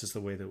of this is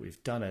the way that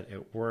we've done it.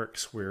 It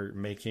works. We're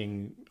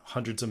making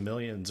hundreds of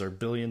millions or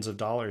billions of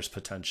dollars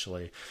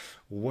potentially.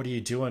 What are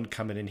you doing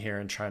coming in here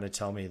and trying to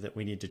tell me that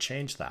we need to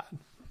change that?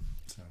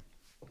 So,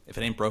 if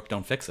it ain't broke,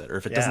 don't fix it. Or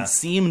if it doesn't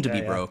seem to be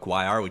broke,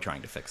 why are we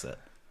trying to fix it?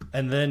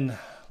 And then,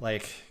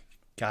 like,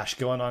 gosh,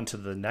 going on to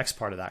the next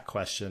part of that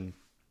question,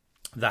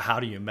 the how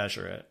do you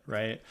measure it,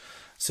 right?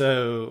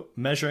 So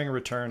measuring a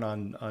return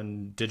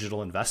on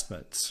digital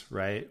investments,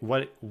 right?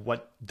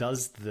 What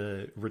does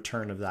the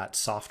return of that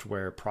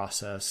software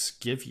process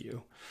give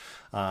you,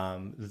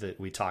 that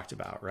we talked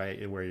about,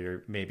 right? Where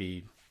you're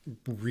maybe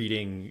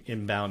reading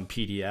inbound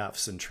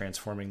PDFs and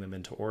transforming them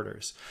into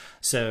orders.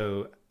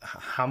 So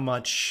how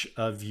much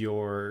of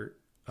your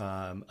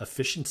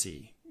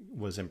efficiency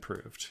was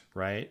improved,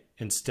 right?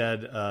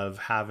 Instead of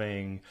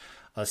having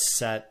a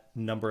set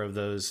number of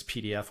those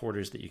PDF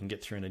orders that you can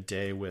get through in a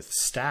day with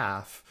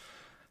staff,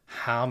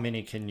 how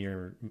many can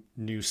your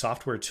new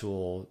software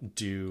tool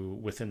do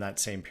within that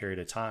same period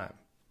of time?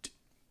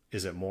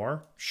 Is it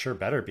more? Sure,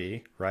 better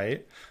be,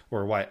 right?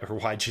 Or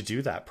why'd you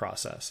do that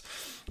process?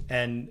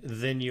 And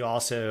then you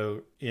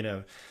also,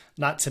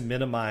 not to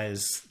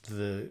minimize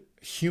the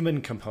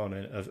human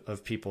component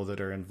of people that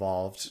are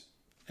involved.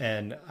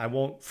 And I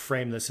won't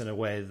frame this in a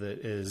way that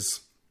is,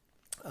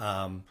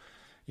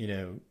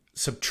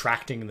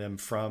 subtracting them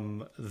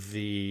from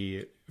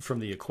the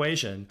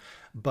equation,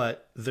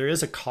 but there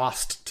is a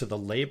cost to the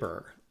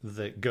labor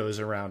that goes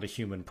around a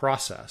human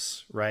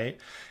process, right?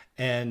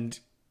 And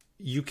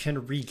you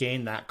can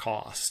regain that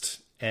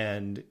cost,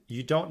 and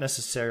you don't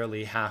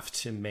necessarily have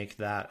to make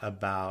that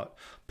about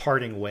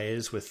parting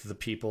ways with the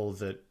people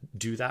that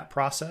do that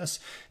process.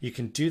 You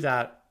can do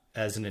that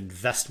as an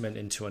investment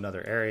into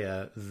another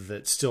area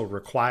that still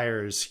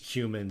requires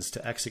humans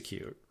to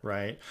execute,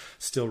 right?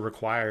 Still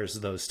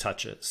requires those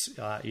touches.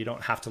 You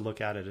don't have to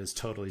look at it as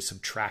totally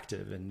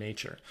subtractive in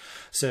nature.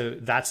 So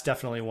that's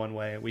definitely one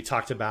way. We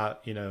talked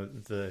about,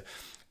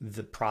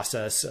 the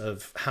process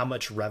of how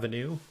much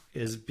revenue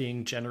is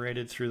being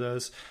generated through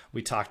those.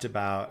 We talked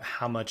about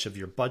how much of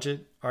your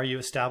budget are you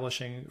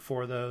establishing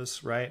for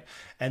those, right?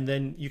 And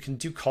then you can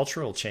do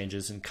cultural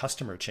changes and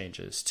customer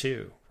changes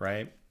too,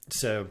 right?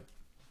 So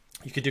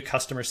you could do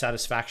customer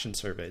satisfaction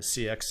surveys,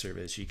 CX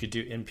surveys. You could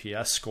do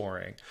NPS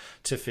scoring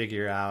to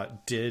figure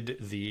out, did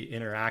the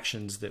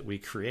interactions that we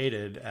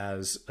created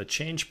as a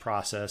change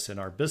process in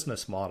our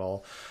business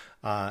model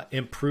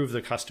improve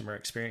the customer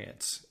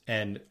experience?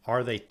 And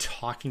are they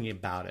talking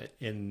about it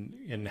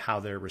in how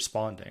they're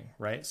responding,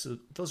 right? So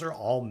those are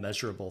all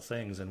measurable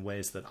things and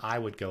ways that I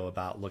would go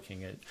about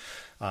looking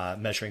at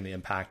measuring the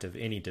impact of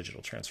any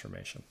digital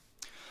transformation.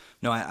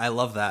 No, I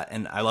love that.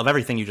 And I love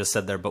everything you just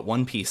said there. But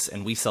one piece,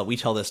 and we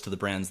tell this to the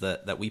brands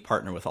that we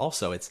partner with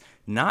also, it's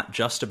not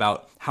just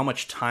about how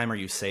much time are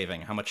you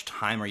saving, how much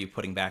time are you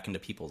putting back into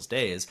people's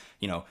days.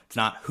 It's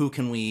not who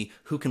can we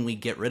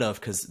get rid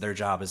of because their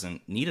job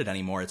isn't needed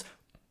anymore. It's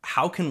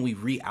how can we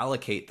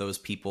reallocate those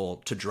people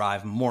to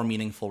drive more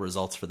meaningful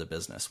results for the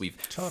business? We've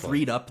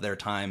freed up their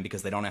time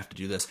because they don't have to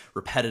do this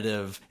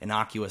repetitive,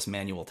 innocuous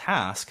manual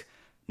task.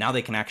 Now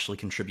they can actually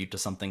contribute to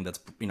something that's,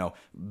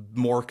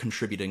 more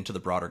contributing to the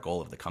broader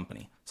goal of the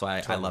company. So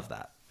I love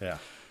that. Yeah.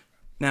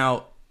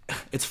 Now,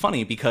 it's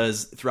funny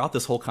because throughout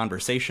this whole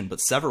conversation, but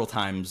several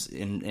times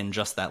in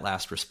just that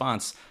last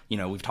response,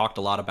 we've talked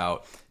a lot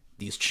about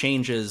these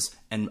changes,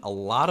 and a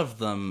lot of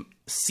them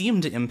seem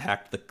to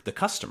impact the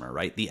customer,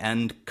 right? The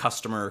end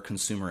customer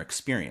consumer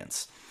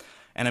experience.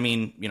 And I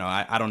mean,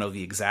 I don't know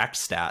the exact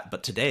stat,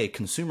 but today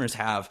consumers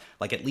have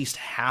like at least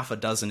half a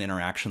dozen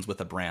interactions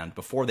with a brand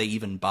before they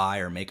even buy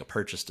or make a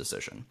purchase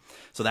decision.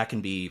 So that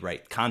can be,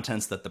 right,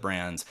 contents that the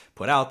brands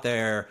put out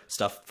there,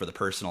 stuff for the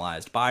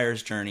personalized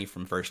buyer's journey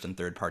from first and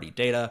third party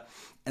data.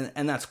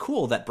 And that's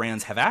cool that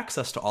brands have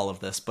access to all of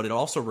this, but it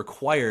also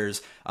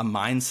requires a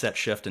mindset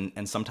shift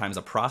and sometimes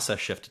a process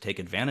shift to take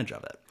advantage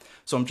of it.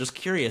 So I'm just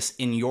curious,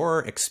 in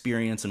your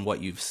experience and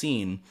what you've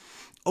seen,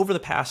 over the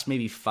past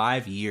maybe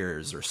 5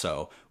 years or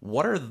so,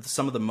 what are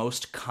some of the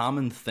most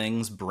common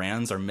things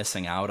brands are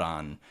missing out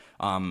on,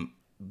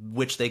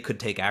 which they could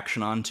take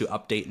action on to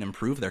update and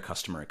improve their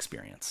customer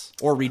experience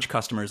or reach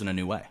customers in a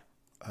new way?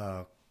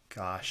 Oh,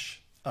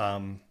 gosh.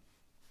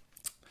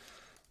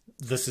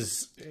 This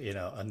is,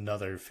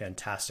 another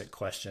fantastic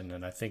question.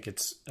 And I think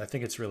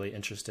it's really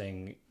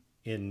interesting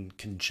in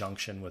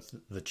conjunction with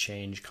the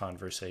change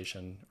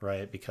conversation,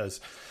 right?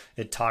 Because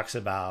it talks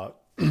about,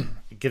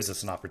 it gives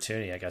us an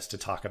opportunity, I guess, to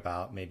talk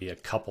about maybe a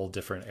couple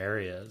different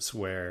areas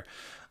where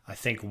I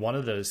think one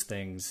of those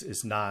things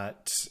is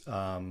not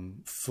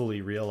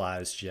fully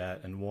realized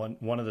yet. And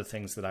one of the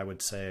things that I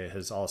would say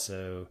has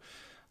also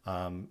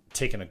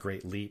taken a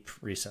great leap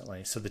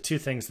recently. So the two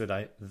things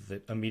that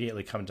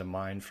immediately come to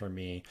mind for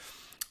me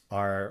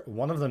are,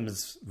 one of them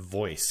is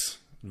voice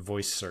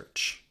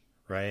search,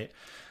 right?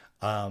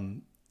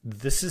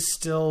 This is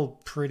still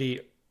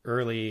pretty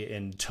early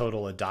in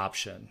total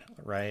adoption,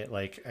 right?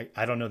 Like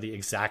I don't know the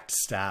exact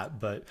stat,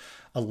 but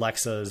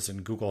Alexas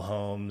and Google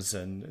Homes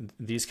and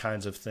these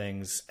kinds of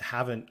things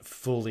haven't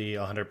fully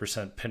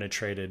 100%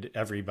 penetrated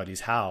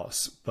everybody's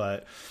house.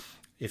 But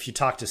if you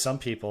talk to some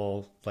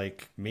people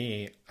like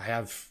me, I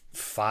have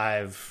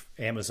 5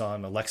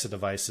 Amazon Alexa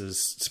devices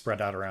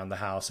spread out around the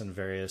house in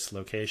various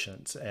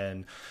locations.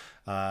 And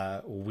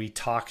we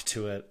talk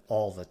to it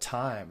all the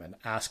time and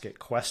ask it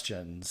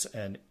questions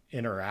and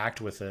interact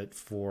with it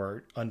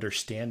for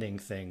understanding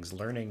things,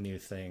 learning new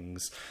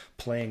things,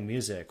 playing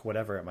music,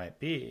 whatever it might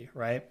be,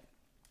 right?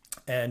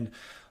 And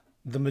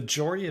the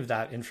majority of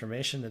that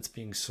information that's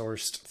being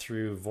sourced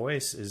through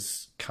voice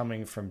is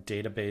coming from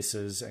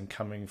databases and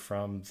coming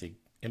from the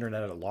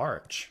internet at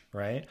large,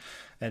 right?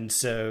 And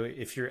so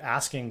if you're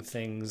asking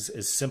things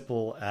as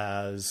simple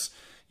as,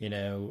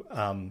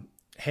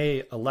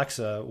 hey,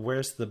 Alexa,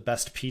 where's the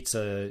best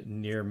pizza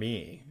near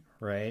me,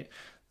 right?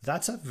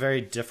 That's a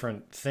very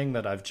different thing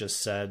that I've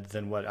just said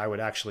than what I would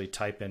actually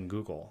type in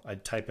Google.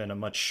 I'd type in a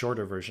much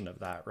shorter version of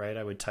that, right?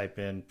 I would type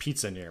in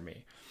pizza near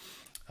me,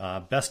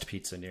 best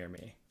pizza near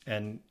me.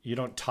 And you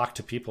don't talk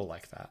to people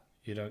like that.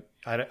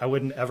 I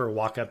wouldn't ever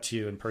walk up to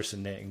you in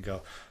person, Nate, and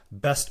go,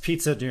 best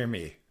pizza near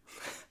me,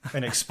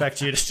 and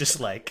expect you to just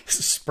like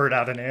spurt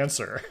out an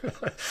answer,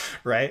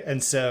 right?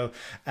 And so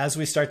as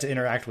we start to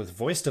interact with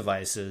voice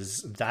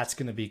devices, that's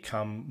going to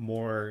become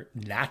more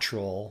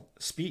natural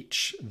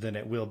speech than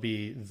it will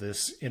be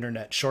this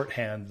internet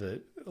shorthand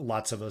that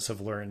lots of us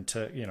have learned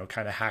to,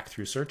 kind of hack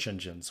through search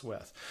engines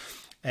with.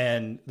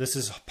 And this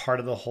is part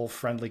of the whole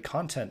friendly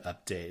content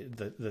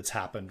update that's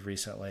happened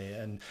recently.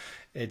 And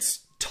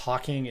it's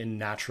talking in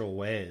natural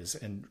ways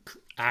and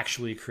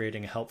actually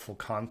creating helpful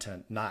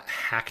content, not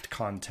hacked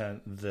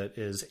content that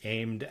is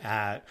aimed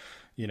at,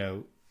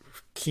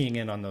 keying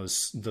in on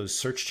those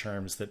search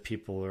terms that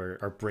people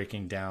are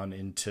breaking down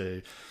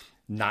into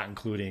not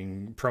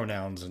including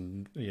pronouns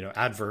and,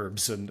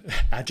 adverbs and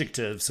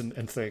adjectives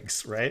and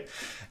things, right?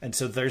 And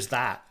so there's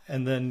that.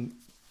 And then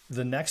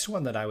the next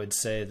one that I would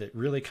say that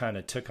really kind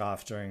of took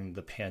off during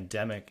the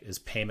pandemic is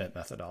payment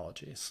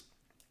methodologies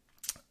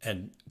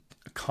and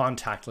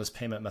contactless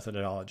payment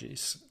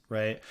methodologies,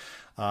 right?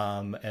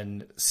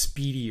 And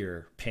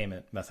speedier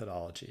payment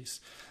methodologies.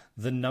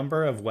 The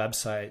number of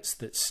websites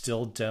that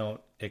still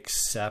don't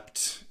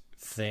accept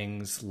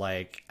things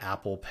like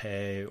Apple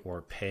Pay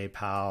or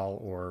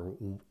PayPal or,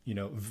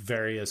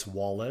 various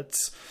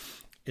wallets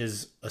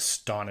is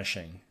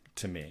astonishing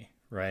to me.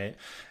 Right.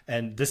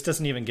 And this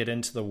doesn't even get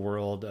into the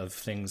world of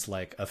things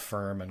like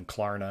Affirm and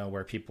Klarna,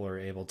 where people are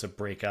able to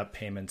break up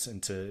payments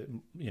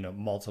into,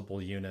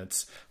 multiple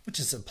units, which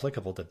is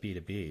applicable to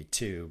B2B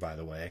too, by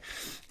the way.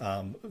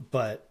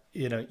 But,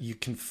 you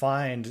can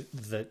find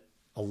that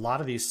a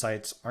lot of these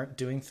sites aren't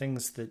doing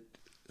things that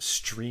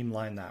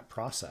streamline that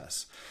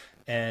process.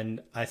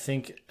 And I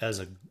think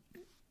as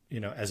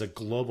a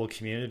global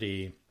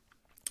community,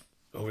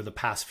 over the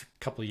past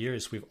couple of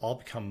years, we've all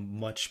become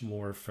much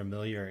more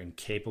familiar and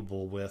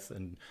capable with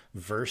and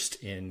versed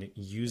in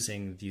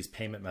using these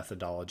payment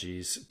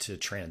methodologies to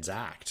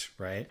transact,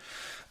 right?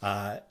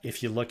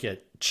 If you look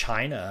at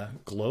China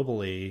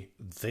globally,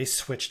 they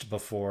switched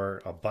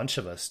before a bunch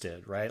of us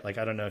did, right? Like,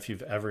 I don't know if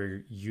you've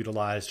ever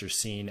utilized or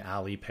seen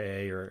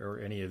Alipay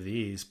or any of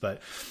these,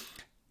 but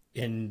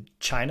in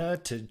China,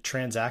 to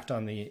transact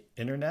on the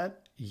internet,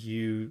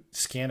 you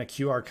scan a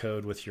QR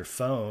code with your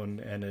phone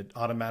and it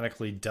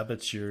automatically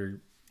debits your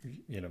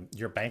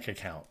bank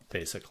account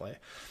basically.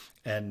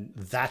 And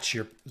that's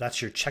your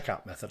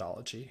checkout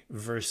methodology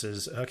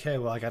versus, okay,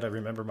 well, I got to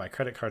remember my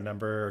credit card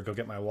number or go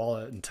get my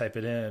wallet and type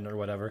it in or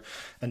whatever.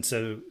 And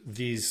so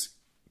these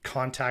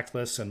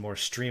contactless and more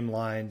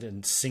streamlined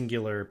and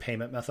singular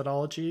payment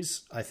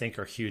methodologies, I think,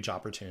 are huge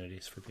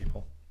opportunities for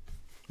people.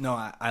 No,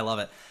 I love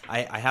it.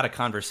 I had a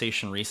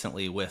conversation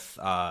recently with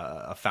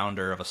a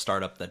founder of a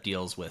startup that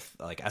deals with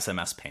like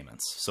SMS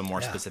payments. So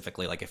more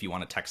specifically, like if you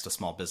want to text a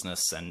small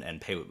business and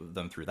pay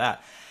them through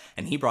that.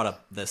 And he brought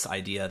up this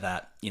idea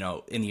that,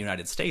 in the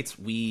United States,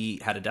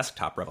 we had a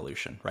desktop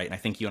revolution, right? And I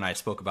think you and I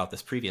spoke about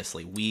this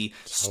previously. We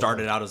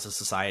started out as a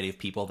society of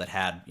people that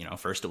had,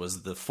 first it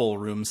was the full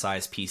room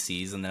size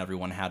PCs and then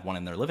everyone had one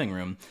in their living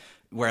room.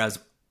 Whereas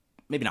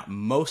maybe not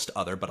most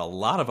other, but a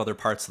lot of other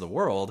parts of the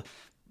world,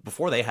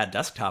 before they had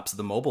desktops,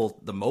 the mobile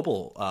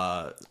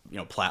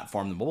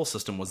platform, the mobile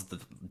system was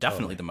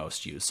definitely the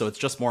most used. So it's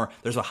just more,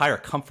 there's a higher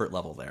comfort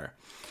level there.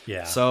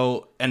 Yeah.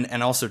 So,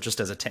 and also just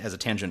as a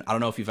tangent, I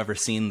don't know if you've ever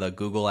seen the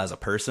Google as a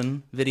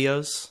person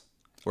videos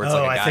where it's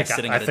like a guy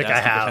sitting at a desk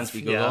who pretends to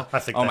be Google. Yeah, I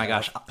think oh my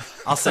gosh.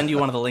 I'll send you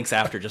one of the links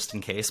after just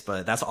in case,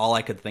 but that's all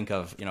I could think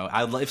of.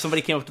 If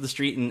somebody came up to the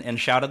street and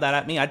shouted that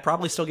at me, I'd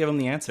probably still give them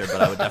the answer,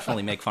 but I would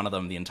definitely make fun of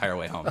them the entire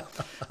way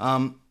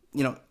home.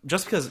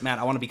 Just because, Matt,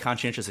 I want to be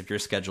conscientious of your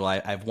schedule, I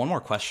have one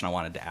more question I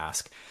wanted to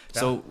ask. Yeah.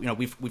 So,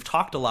 we've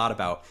talked a lot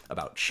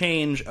about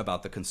change,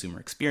 about the consumer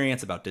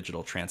experience, about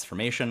digital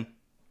transformation.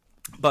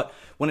 But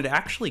when it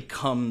actually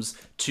comes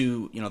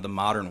to, the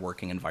modern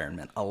working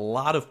environment, a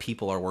lot of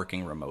people are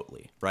working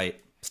remotely,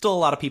 right? Still a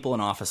lot of people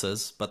in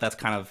offices, but that's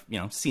kind of,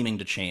 seeming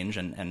to change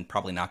and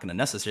probably not going to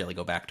necessarily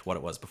go back to what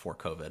it was before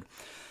COVID.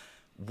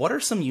 What are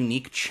some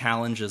unique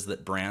challenges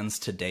that brands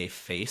today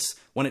face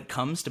when it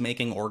comes to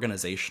making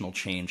organizational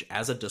change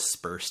as a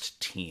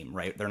dispersed team,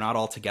 right? They're not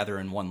all together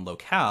in one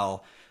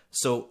locale.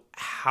 So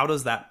how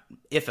does that,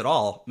 if at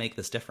all, make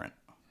this different?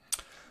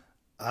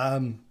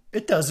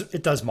 It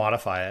does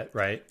modify it,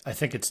 right? I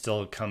think it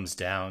still comes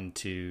down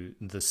to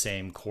the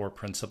same core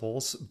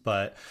principles.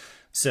 But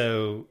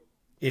so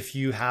if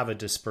you have a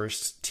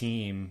dispersed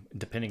team,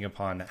 depending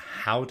upon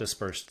how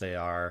dispersed they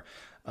are,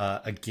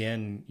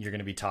 again, you're going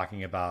to be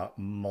talking about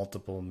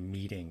multiple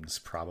meetings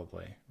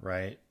probably,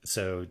 right?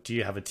 So do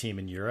you have a team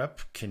in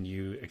Europe? Can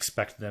you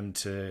expect them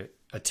to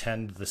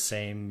attend the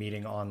same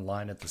meeting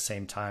online at the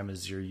same time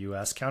as your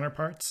US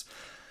counterparts?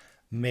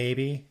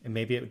 Maybe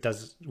it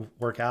does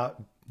work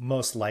out.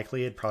 Most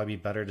likely it'd probably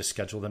be better to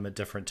schedule them at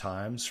different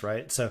times,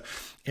 right? So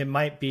it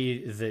might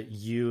be that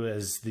you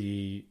as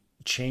the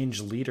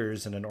change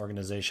leaders in an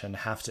organization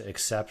have to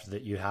accept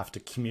that you have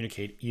to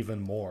communicate even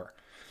more,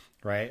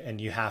 right?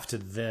 And you have to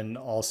then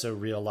also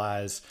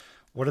realize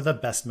what are the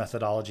best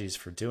methodologies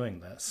for doing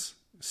this.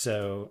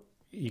 So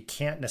you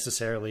can't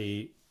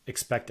necessarily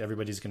expect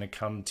everybody's going to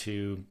come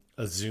to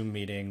a Zoom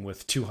meeting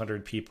with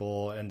 200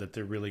 people and that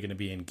they're really going to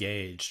be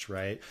engaged,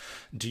 right?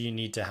 Do you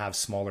need to have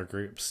smaller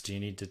groups? Do you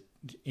need to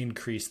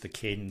increase the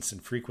cadence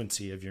and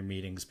frequency of your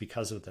meetings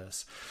because of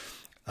this?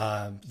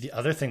 The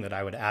other thing that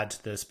I would add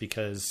to this,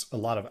 because a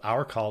lot of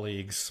our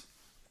colleagues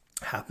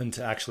happen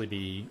to actually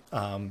be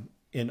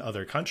in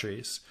other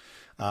countries,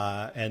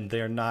 and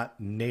they're not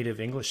native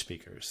English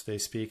speakers. They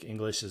speak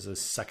English as a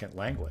second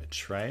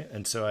language, right?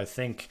 And so I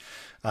think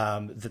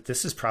that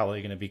this is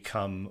probably going to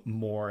become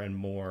more and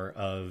more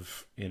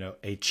of,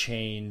 a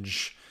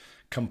change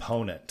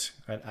component.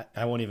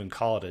 I won't even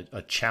call it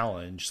a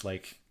challenge.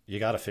 Like, you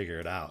got to figure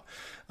it out.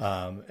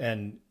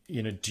 And,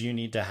 do you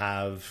need to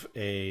have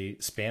a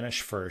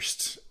Spanish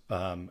first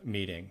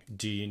meeting?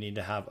 Do you need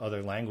to have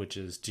other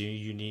languages? Do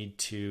you need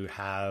to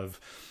have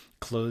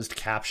closed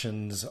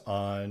captions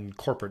on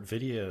corporate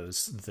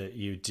videos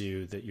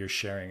that you're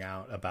sharing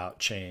out about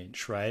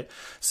change, right?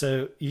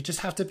 So you just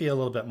have to be a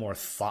little bit more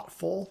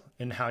thoughtful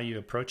in how you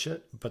approach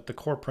it, but the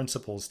core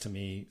principles to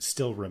me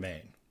still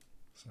remain.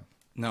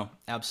 No,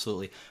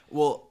 absolutely.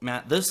 Well,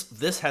 Matt,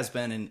 this has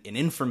been an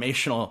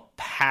informational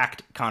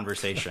packed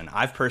conversation.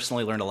 I've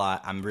personally learned a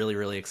lot. I'm really,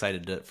 really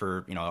excited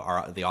for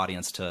the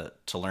audience to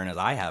learn as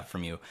I have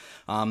from you.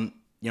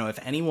 If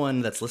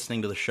anyone that's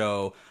listening to the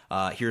show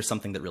hears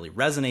something that really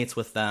resonates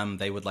with them,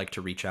 they would like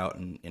to reach out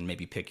and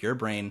maybe pick your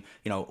brain,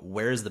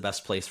 where's the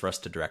best place for us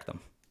to direct them?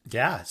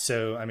 Yeah.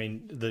 So,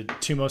 the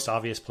two most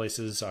obvious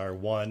places are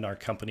one, our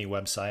company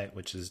website,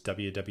 which is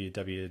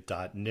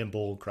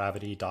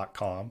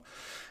www.nimblegravity.com.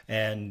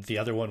 And the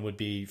other one would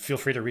be, feel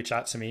free to reach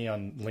out to me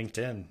on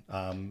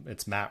LinkedIn.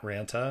 It's Matt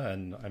Ranta,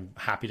 and I'm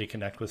happy to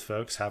connect with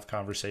folks, have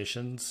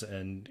conversations,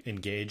 and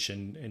engage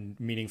in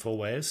meaningful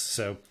ways.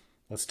 So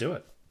let's do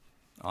it.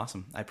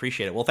 Awesome. I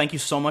appreciate it. Well, thank you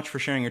so much for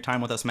sharing your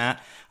time with us,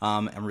 Matt.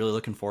 I'm really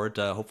looking forward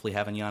to hopefully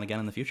having you on again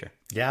in the future.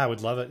 Yeah, I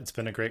would love it. It's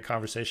been a great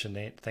conversation,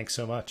 Nate. Thanks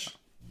so much.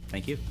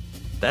 Thank you.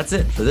 That's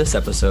it for this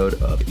episode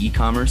of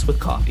E-Commerce with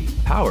Coffee,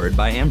 powered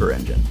by Amber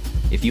Engine.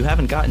 If you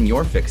haven't gotten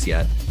your fix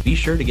yet, be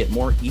sure to get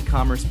more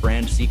e-commerce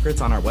brand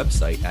secrets on our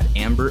website at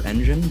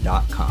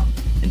amberengine.com.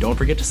 And don't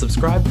forget to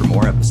subscribe for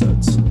more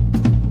episodes.